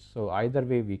switch. So, either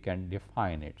way we can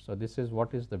define it. So, this is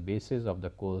what is the basis of the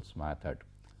Cole's method.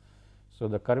 So,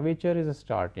 the curvature is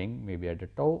starting maybe at the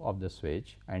toe of the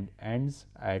switch and ends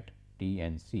at T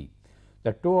and C.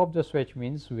 The toe of the switch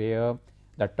means where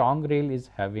the tongue rail is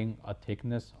having a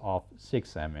thickness of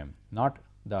 6 mm, not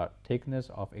the thickness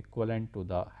of equivalent to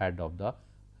the head of the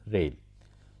rail.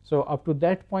 So, up to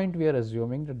that point we are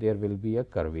assuming that there will be a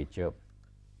curvature.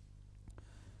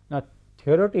 Now,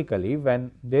 theoretically,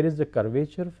 when there is a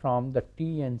curvature from the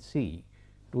T and C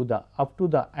to the up to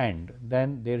the end,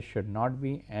 then there should not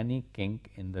be any kink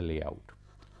in the layout.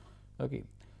 Okay.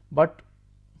 But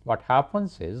what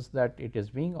happens is that it is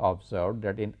being observed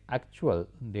that in actual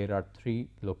there are three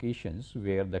locations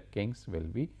where the kinks will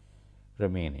be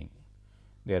remaining.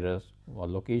 There is a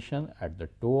location at the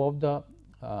toe of the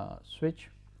switch,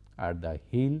 at the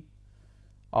heel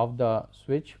of the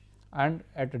switch, and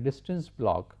at a distance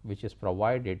block which is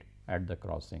provided at the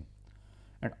crossing.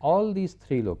 And all these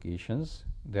three locations,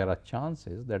 there are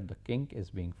chances that the kink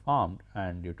is being formed,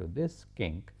 and due to this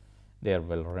kink there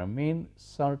will remain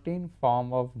certain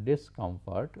form of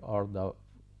discomfort or the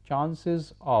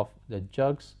chances of the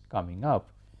jerks coming up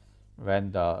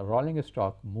when the rolling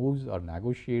stock moves or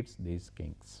negotiates these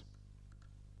kinks.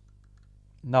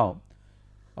 Now,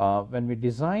 when we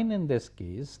design in this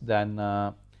case, then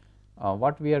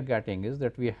what we are getting is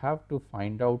that we have to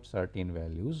find out certain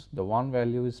values. The one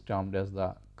value is termed as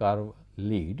the curve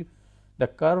lead. The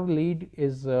curve lead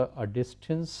is a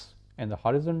distance in the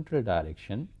horizontal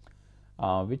direction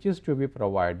which is to be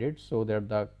provided, so that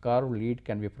the curve lead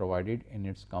can be provided in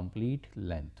its complete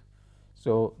length.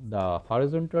 So, the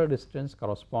horizontal distance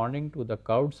corresponding to the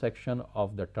curved section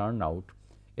of the turnout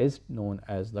is known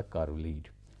as the curve lead.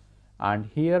 And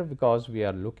here, because we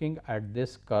are looking at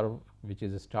this curve which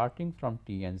is starting from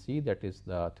T and C, that is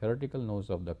the theoretical nose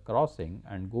of the crossing,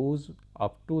 and goes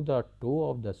up to the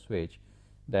toe of the switch,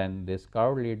 then this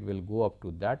curve lead will go up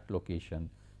to that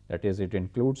location. That is, it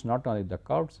includes not only the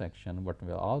curved section, but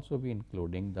will also be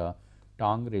including the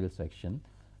tongue rail section,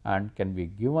 and can be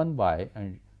given by,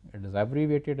 and it is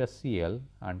abbreviated as CL,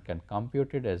 and can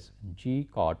computed as G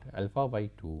cot alpha by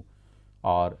 2,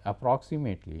 or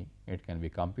approximately it can be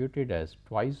computed as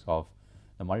twice of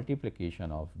the multiplication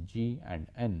of G and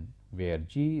N, where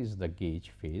G is the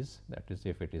gauge phase, that is,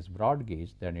 if it is broad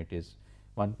gauge, then it is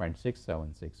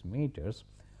 1.676 meters.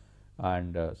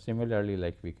 And similarly,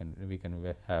 like we can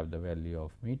have the value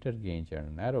of meter gauge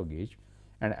and narrow gauge,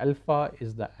 and alpha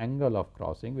is the angle of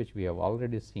crossing, which we have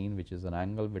already seen, which is an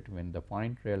angle between the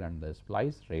point rail and the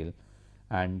splice rail,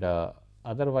 and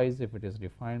otherwise if it is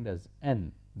defined as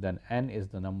n, then n is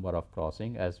the number of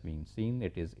crossing, as being seen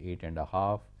it is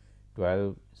 8.5,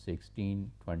 12,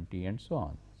 16, 20 and so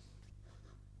on.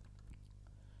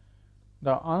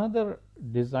 The another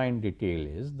design detail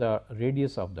is the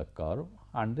radius of the curve,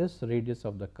 and this radius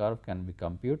of the curve can be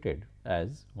computed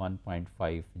as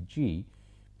 1.5 g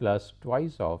plus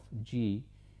twice of g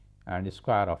and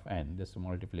square of n, this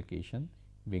multiplication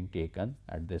being taken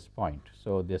at this point.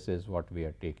 So, this is what we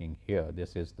are taking here.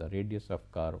 This is the radius of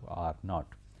curve r naught,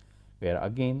 where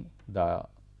again the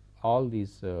all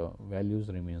these values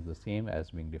remains the same as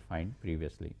being defined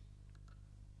previously.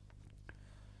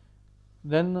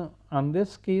 Then on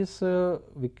this case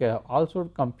we can also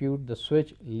compute the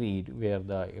switch lead, where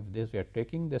the if this we are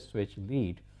taking the switch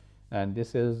lead, and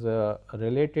this is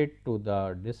related to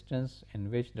the distance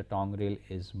in which the tongue rail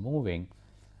is moving,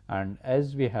 and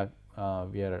as we have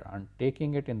we are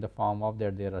taking it in the form of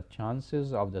that there are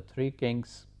chances of the 3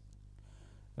 kinks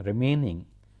remaining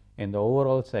in the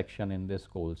overall section in this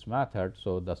Cole's method.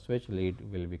 So, the switch lead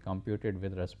will be computed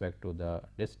with respect to the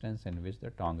distance in which the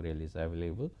tongue rail is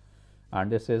available, and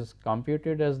this is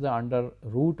computed as the under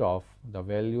root of the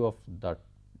value of the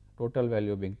total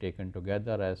value being taken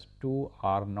together as 2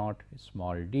 r naught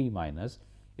small d minus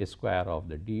square of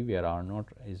the d, where r naught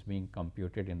is being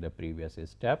computed in the previous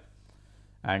step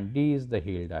and d is the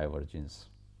heel divergence.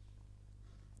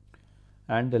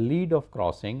 And the lead of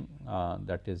crossing,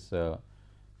 that is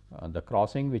the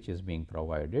crossing which is being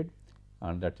provided,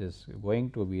 and that is going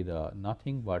to be the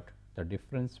nothing but the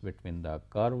difference between the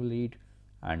curve lead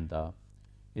and the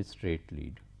straight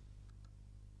lead.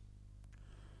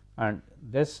 And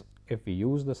this, if we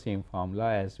use the same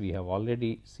formula as we have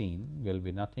already seen, will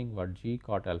be nothing but g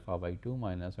cot alpha by 2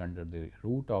 minus under the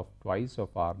root of twice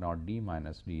of r naught d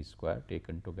minus d square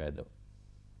taken together.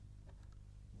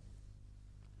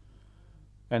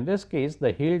 In this case,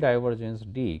 the heel divergence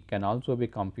d can also be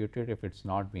computed if it is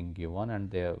not being given,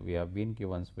 and there we have been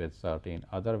given with certain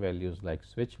other values like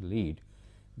switch lead,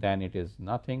 then it is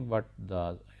nothing but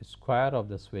the square of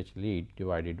the switch lead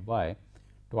divided by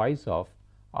twice of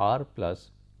r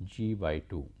plus g by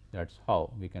 2. That is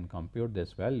how we can compute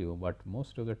this value, but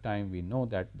most of the time we know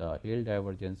that the heel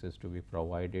divergence is to be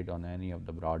provided on any of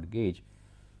the broad gauge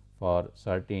for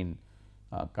certain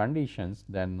conditions,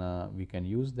 then we can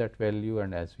use that value,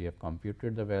 and as we have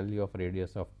computed the value of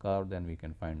radius of curve, then we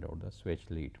can find out the switch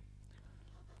lead.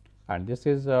 And this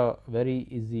is a very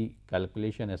easy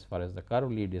calculation as far as the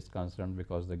curve lead is concerned,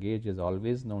 because the gauge is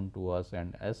always known to us,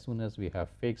 and as soon as we have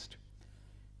fixed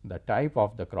the type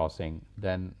of the crossing,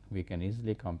 then we can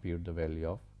easily compute the value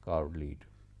of curved lead.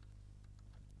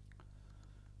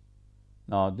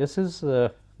 Now, this is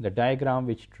the diagram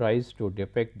which tries to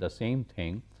depict the same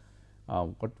thing.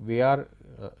 What we are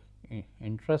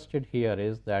interested here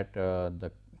is that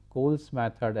the Cole's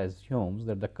method assumes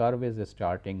that the curve is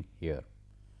starting here.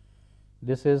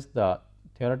 This is the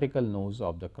theoretical nose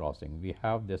of the crossing. We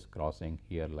have this crossing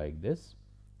here like this,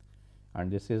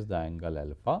 and this is the angle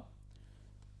alpha,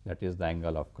 that is the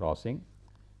angle of crossing.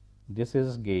 This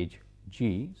is gauge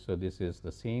G. So, this is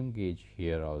the same gauge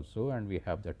here also, and we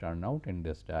have the turnout in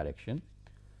this direction.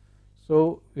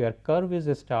 So, your curve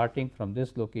is starting from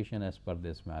this location as per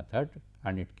this method,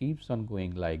 and it keeps on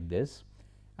going like this,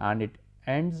 and it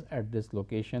ends at this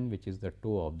location, which is the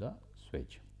toe of the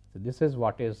switch. So, this is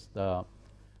what is the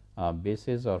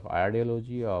basis of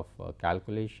ideology of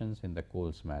calculations in the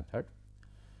Cole's method.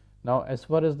 Now, as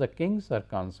far as the kinks are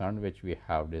concerned, which we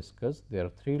have discussed, there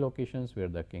are 3 locations where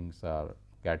the kinks are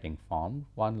getting formed.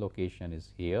 One location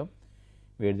is here,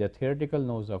 where the theoretical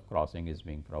nose of crossing is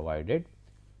being provided.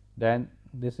 Then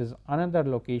this is another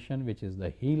location, which is the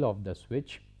heel of the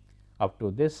switch. Up to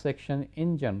this section,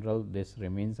 in general, this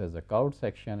remains as a curved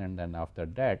section, and then after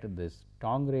that this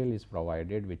tongue rail is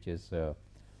provided, which is a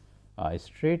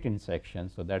straight in section.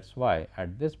 So, that is why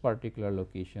at this particular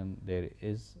location there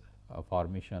is a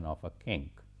formation of a kink,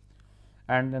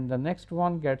 and then the next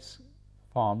one gets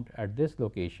formed at this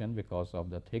location because of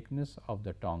the thickness of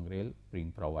the tongue rail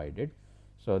being provided.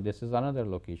 So, this is another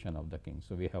location of the kink.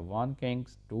 So, we have 1 kink,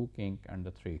 2 kink and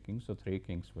the 3 kinks. So, 3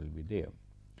 kinks will be there.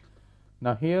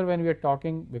 Now, here when we are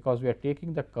talking, because we are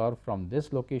taking the curve from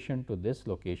this location to this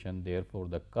location, therefore,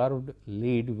 the curved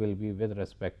lead will be with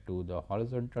respect to the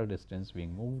horizontal distance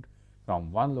being moved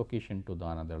from one location to the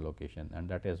another location, and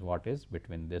that is what is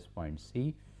between this point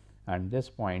C and this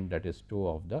point, that is toe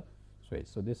of the switch.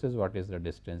 So, this is what is the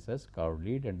distance as curved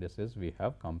lead, and this is we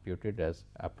have computed as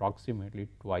approximately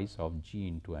twice of g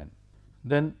into n.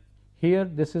 Then Here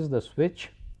this is the switch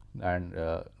and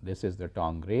this is the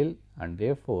tongue rail, and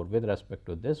therefore, with respect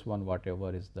to this one,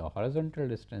 whatever is the horizontal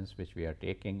distance which we are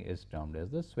taking is termed as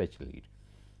the switch lead,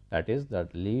 that is the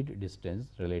lead distance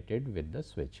related with the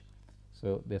switch.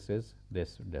 So, this is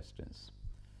this distance,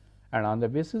 and on the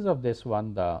basis of this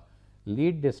one, the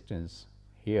lead distance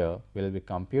here will be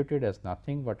computed as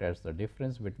nothing but as the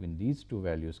difference between these two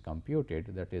values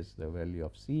computed, that is the value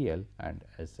of CL and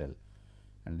SL,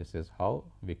 and this is how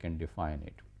we can define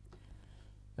it.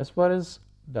 As far as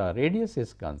the radius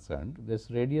is concerned,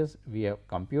 this radius we are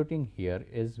computing here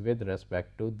is with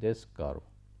respect to this curve,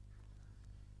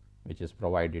 which is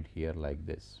provided here like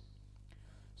this.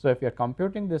 So, if you are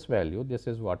computing this value, this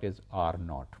is what is R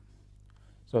naught.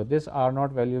 So, this R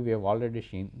naught value we have already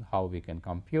seen how we can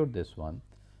compute this one,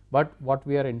 but what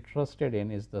we are interested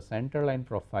in is the center line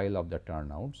profile of the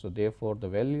turnout. So, therefore, the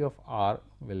value of R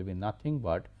will be nothing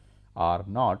but R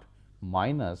naught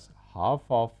minus half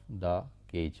of the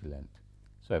gauge length.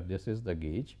 So, if this is the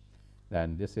gauge,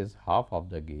 then this is half of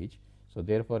the gauge. So,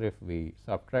 therefore, if we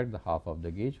subtract the half of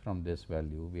the gauge from this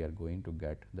value, we are going to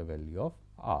get the value of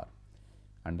R,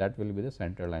 and that will be the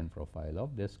center line profile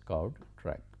of this curved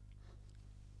track.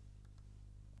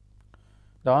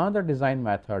 The another design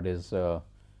method is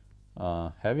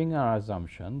having an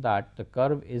assumption that the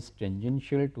curve is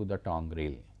tangential to the tongue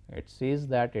rail. It says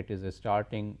that it is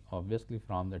starting obviously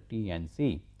from the T and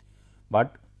C,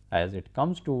 but as it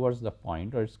comes towards the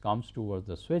point or it comes towards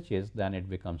the switches, then it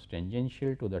becomes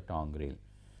tangential to the tongue rail.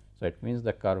 So, it means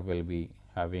the curve will be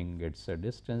having its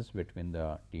distance between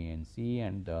the T and C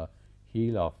and the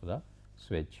heel of the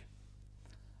switch,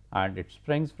 and it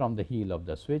springs from the heel of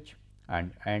the switch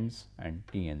and ends and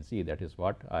T and C, that is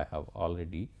what I have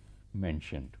already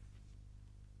mentioned.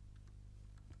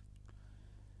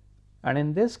 And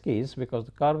in this case, because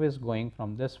the curve is going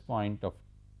from this point of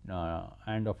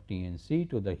end of T and C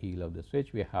to the heel of the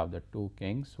switch, we have the two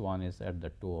kinks, one is at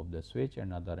the toe of the switch,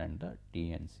 another at the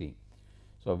T and C.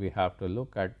 So, we have to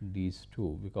look at these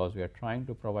two, because we are trying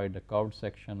to provide the curved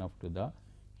section up to the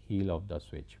heel of the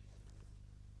switch.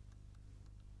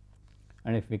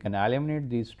 And if we can eliminate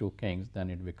these two kinks,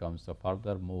 then it becomes a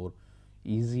further more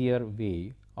easier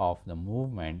way of the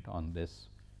movement on this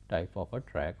type of a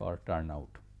track or turnout.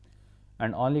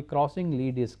 And only crossing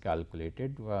lead is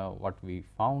calculated. What we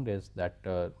found is that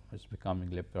it's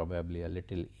becoming probably a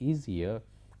little easier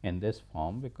in this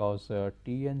form, because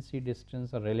T and C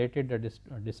distance or related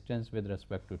distance with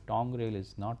respect to tongue rail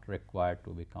is not required to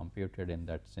be computed in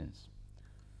that sense.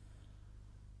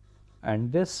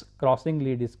 And this crossing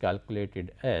lead is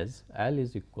calculated as L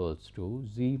is equals to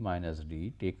Z minus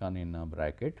D taken in a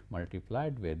bracket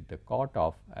multiplied with the cot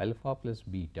of alpha plus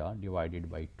beta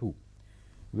divided by 2,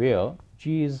 where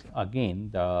G is again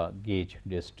the gauge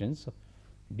distance,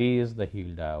 D is the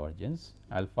heel divergence,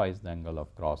 alpha is the angle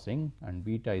of crossing and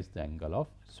beta is the angle of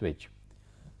switch.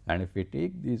 And if we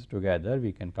take these together,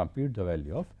 we can compute the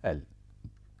value of L.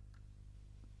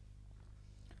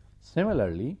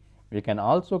 Similarly, we can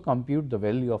also compute the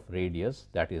value of radius,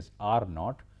 that is R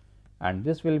naught, and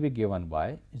this will be given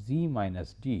by Z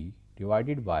minus D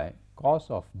divided by cos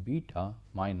of beta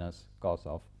minus cos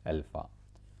of alpha.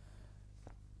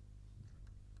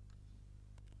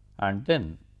 And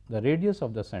then the radius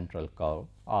of the central curve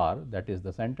R, that is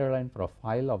the center line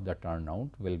profile of the turnout,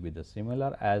 will be the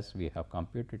similar as we have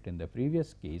computed in the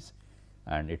previous case,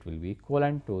 and it will be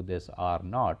equivalent to this R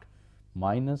naught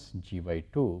minus G by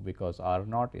 2, because R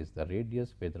naught is the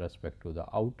radius with respect to the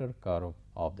outer curve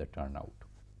of the turnout.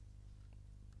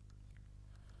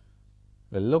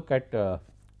 We will look at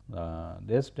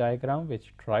this diagram,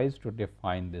 which tries to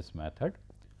define this method.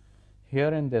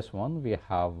 Here in this one, we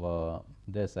have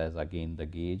this as again the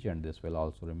gauge, and this will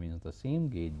also remain the same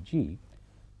gauge G.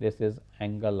 This is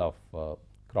angle of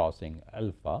crossing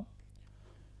alpha.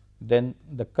 Then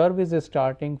the curve is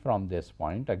starting from this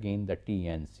point, again the T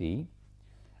and C,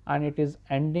 and it is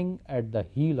ending at the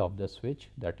heel of the switch,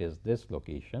 that is this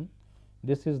location.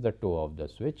 This is the toe of the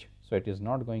switch. So, it is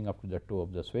not going up to the toe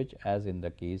of the switch as in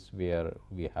the case where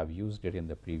we have used it in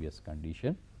the previous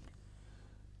condition.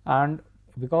 And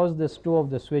because this toe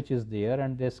of the switch is there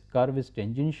and this curve is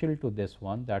tangential to this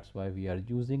one, that is why we are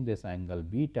using this angle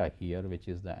beta here, which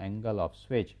is the angle of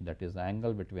switch, that is the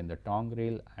angle between the tongue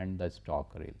rail and the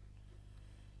stalk rail.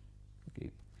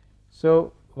 Okay.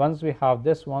 So, once we have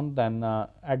this one, then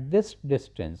at this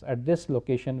distance, at this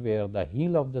location where the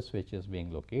heel of the switch is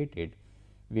being located,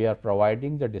 we are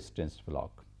providing the distance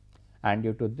block, and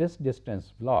due to this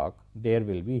distance block there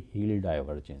will be heel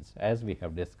divergence, as we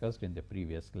have discussed in the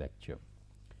previous lecture.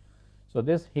 So,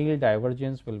 this heel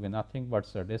divergence will be nothing but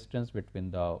the distance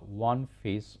between the one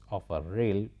face of a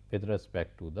rail with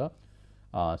respect to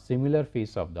the similar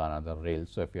face of the another rail.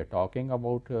 So, if you are talking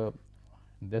about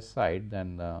this side,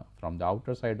 then from the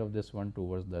outer side of this one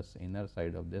towards the inner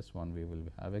side of this one, we will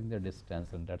be having the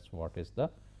distance, and that is what is the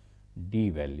d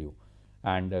value.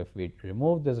 And if we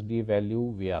remove this d value,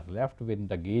 we are left with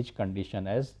the gauge condition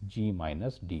as g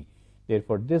minus d.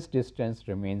 Therefore, this distance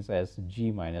remains as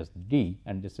g minus d,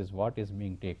 and this is what is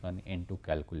being taken into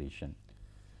calculation.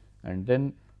 And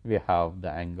then we have the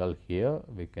angle here.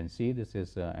 We can see this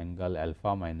is angle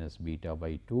alpha minus beta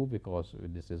by 2, because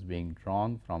this is being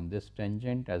drawn from this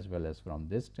tangent as well as from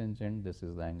this tangent. This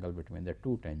is the angle between the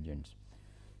two tangents.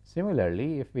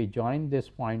 Similarly, if we join this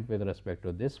point with respect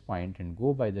to this point and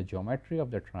go by the geometry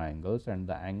of the triangles and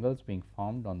the angles being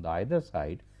formed on the either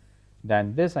side,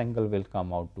 then this angle will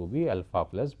come out to be alpha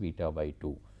plus beta by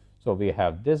 2. So, we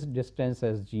have this distance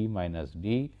as g minus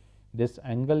d. This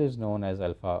angle is known as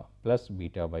alpha plus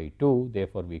beta by 2.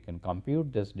 Therefore, we can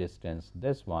compute this distance,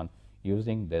 this one,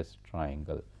 using this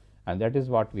triangle, and that is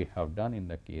what we have done in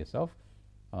the case of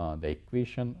the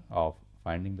equation of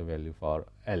finding the value for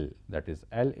L. That is,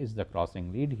 L is the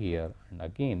crossing lead here, and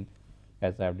again,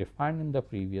 as I have defined in the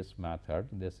previous method,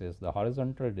 this is the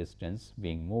horizontal distance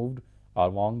being moved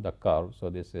along the curve. So,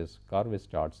 this is curve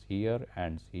starts here,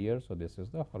 ends here. So, this is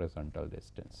the horizontal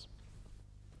distance.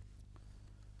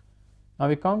 Now,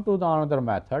 we come to the another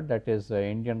method, that is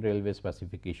Indian Railway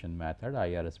Specification method,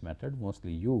 IRS method,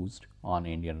 mostly used on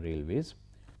Indian Railways.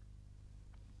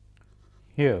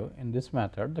 Here in this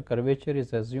method, the curvature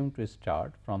is assumed to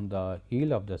start from the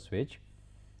heel of the switch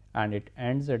and it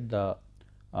ends at the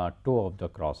toe of the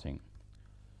crossing,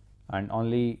 and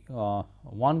only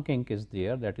one kink is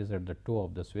there, that is at the toe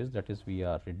of the switch. That is, we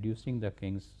are reducing the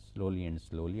kinks slowly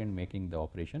and making the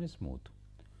operation smooth.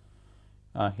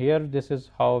 Here this is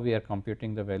how we are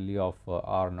computing the value of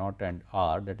R naught and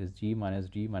R, that is g minus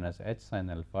d minus h sin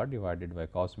alpha divided by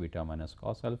cos beta minus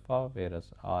cos alpha,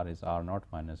 whereas R is R naught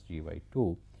minus g by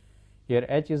 2. Here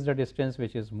h is the distance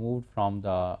which is moved from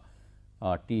the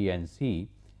T and C,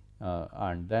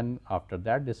 and then after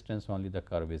that distance only the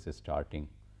curve is starting.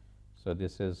 So,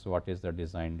 this is what is the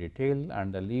design detail,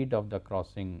 and the lead of the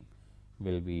crossing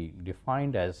will be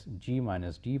defined as g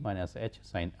minus d minus h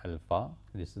sin alpha.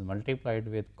 This is multiplied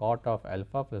with cot of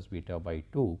alpha plus beta by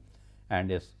 2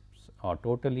 and is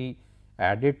totally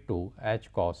added to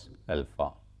h cos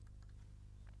alpha,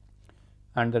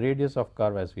 and the radius of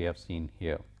curve as we have seen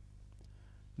here.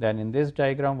 Then in this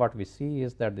diagram what we see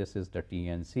is that this is the T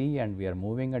and C, and we are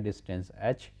moving a distance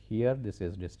h here, this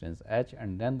is distance h,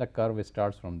 and then the curve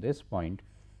starts from this point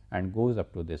and goes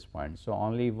up to this point. So,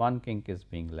 only one kink is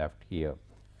being left here.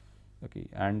 Okay.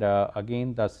 And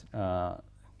again the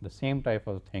same type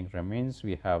of thing remains.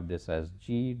 We have this as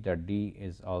g, the d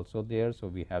is also there. So,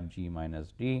 we have g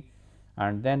minus d,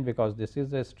 and then because this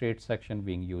is a straight section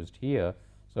being used here.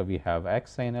 So, we have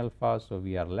x sin alpha. So,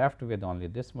 we are left with only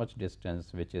this much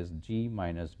distance, which is g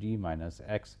minus d minus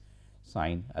x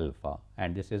sin alpha,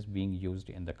 and this is being used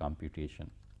in the computation.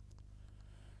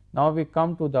 Now, we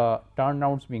come to the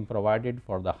turnouts being provided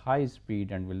for the high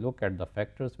speed, and we will look at the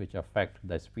factors which affect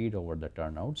the speed over the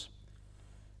turnouts.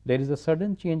 There is a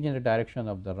sudden change in the direction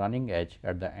of the running edge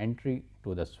at the entry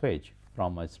to the switch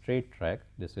from a straight track.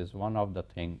 This is one of the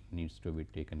thing needs to be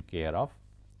taken care of.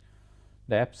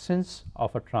 The absence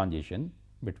of a transition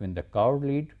between the curved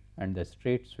lead and the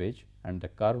straight switch and the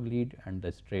curved lead and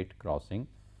the straight crossing.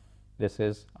 This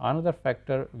is another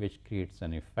factor which creates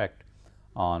an effect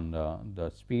on the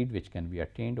speed which can be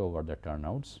attained over the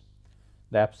turnouts.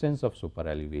 The absence of super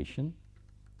elevation,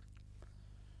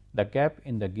 the gap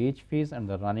in the gauge phase and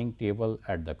the running table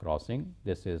at the crossing.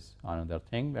 This is another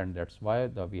thing, and that is why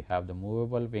we have the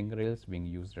movable wing rails being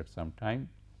used at some time.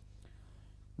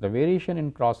 The variation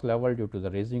in cross level due to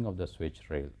the raising of the switch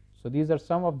rail. So, these are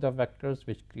some of the vectors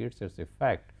which creates its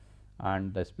effect,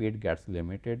 and the speed gets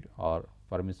limited or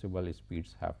permissible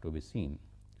speeds have to be seen.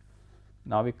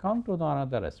 Now, we come to the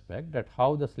another aspect, that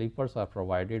how the sleepers are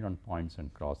provided on points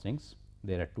and crossings.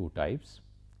 There are two types.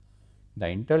 The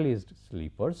interlaced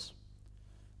sleepers.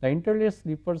 The interlaced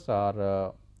sleepers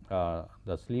are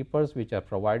the sleepers which are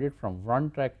provided from one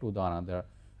track to the another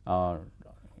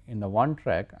in the one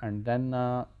track, and then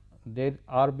they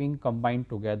are being combined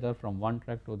together from one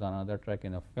track to the another track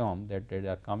in a film, that they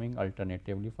are coming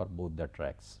alternatively for both the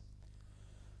tracks.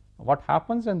 What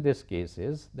happens in this case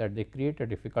is that they create a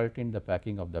difficulty in the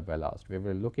packing of the ballast. We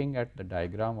will looking at the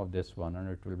diagram of this one, and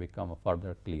it will become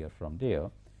further clear from there,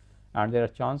 and there are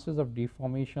chances of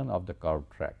deformation of the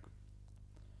curved track.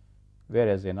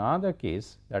 Whereas, in another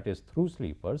case, that is through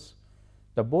sleepers,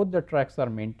 both the tracks are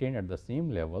maintained at the same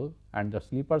level, and the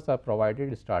sleepers are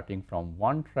provided starting from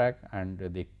one track, and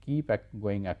they keep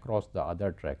going across the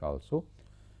other track also.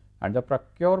 And the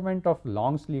procurement of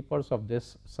long sleepers of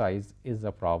this size is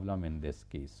a problem in this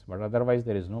case, but otherwise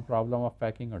there is no problem of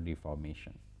packing or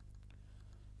deformation.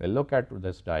 We will look at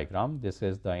this diagram. This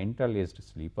is the interlaced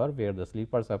sleeper, where the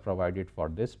sleepers are provided for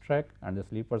this track and the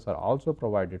sleepers are also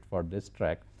provided for this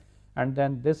track, and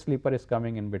then this sleeper is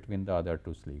coming in between the other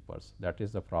two sleepers. That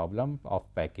is the problem of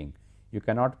packing. You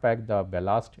cannot pack the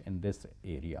ballast in this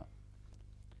area.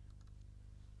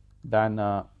 Then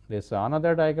this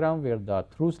another diagram where the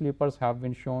through sleepers have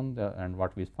been shown, and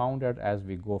what we found that as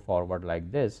we go forward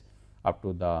like this up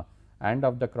to the end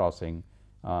of the crossing,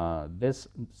 this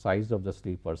size of the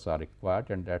sleepers are required,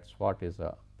 and that is what is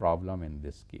a problem in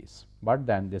this case. But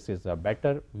then this is a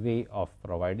better way of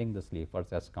providing the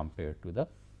sleepers as compared to the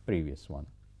previous one.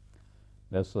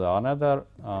 There is another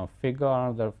figure,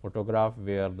 another photograph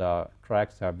where the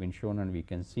tracks have been shown, and we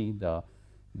can see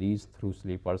these through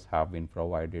sleepers have been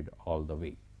provided all the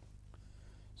way.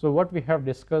 So, what we have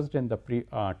discussed in the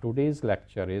today's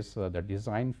lecture is the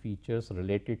design features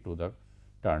related to the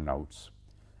turnouts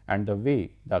and the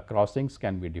way the crossings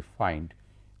can be defined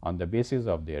on the basis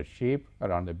of their shape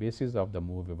or on the basis of the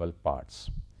movable parts.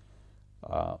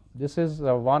 This is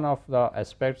one of the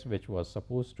aspects which was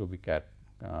supposed to be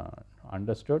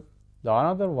understood. The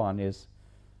another one is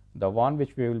the one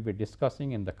which we will be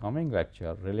discussing in the coming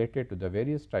lecture, related to the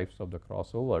various types of the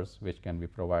crossovers which can be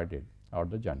provided or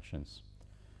the junctions.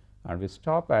 And we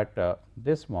stop at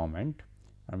this moment,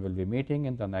 and we will be meeting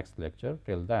in the next lecture.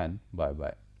 Till then, bye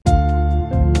bye.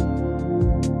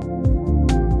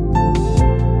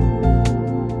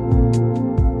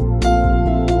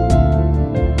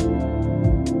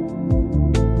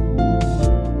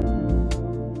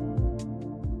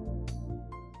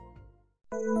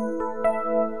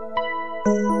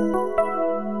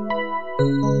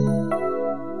 Thank you.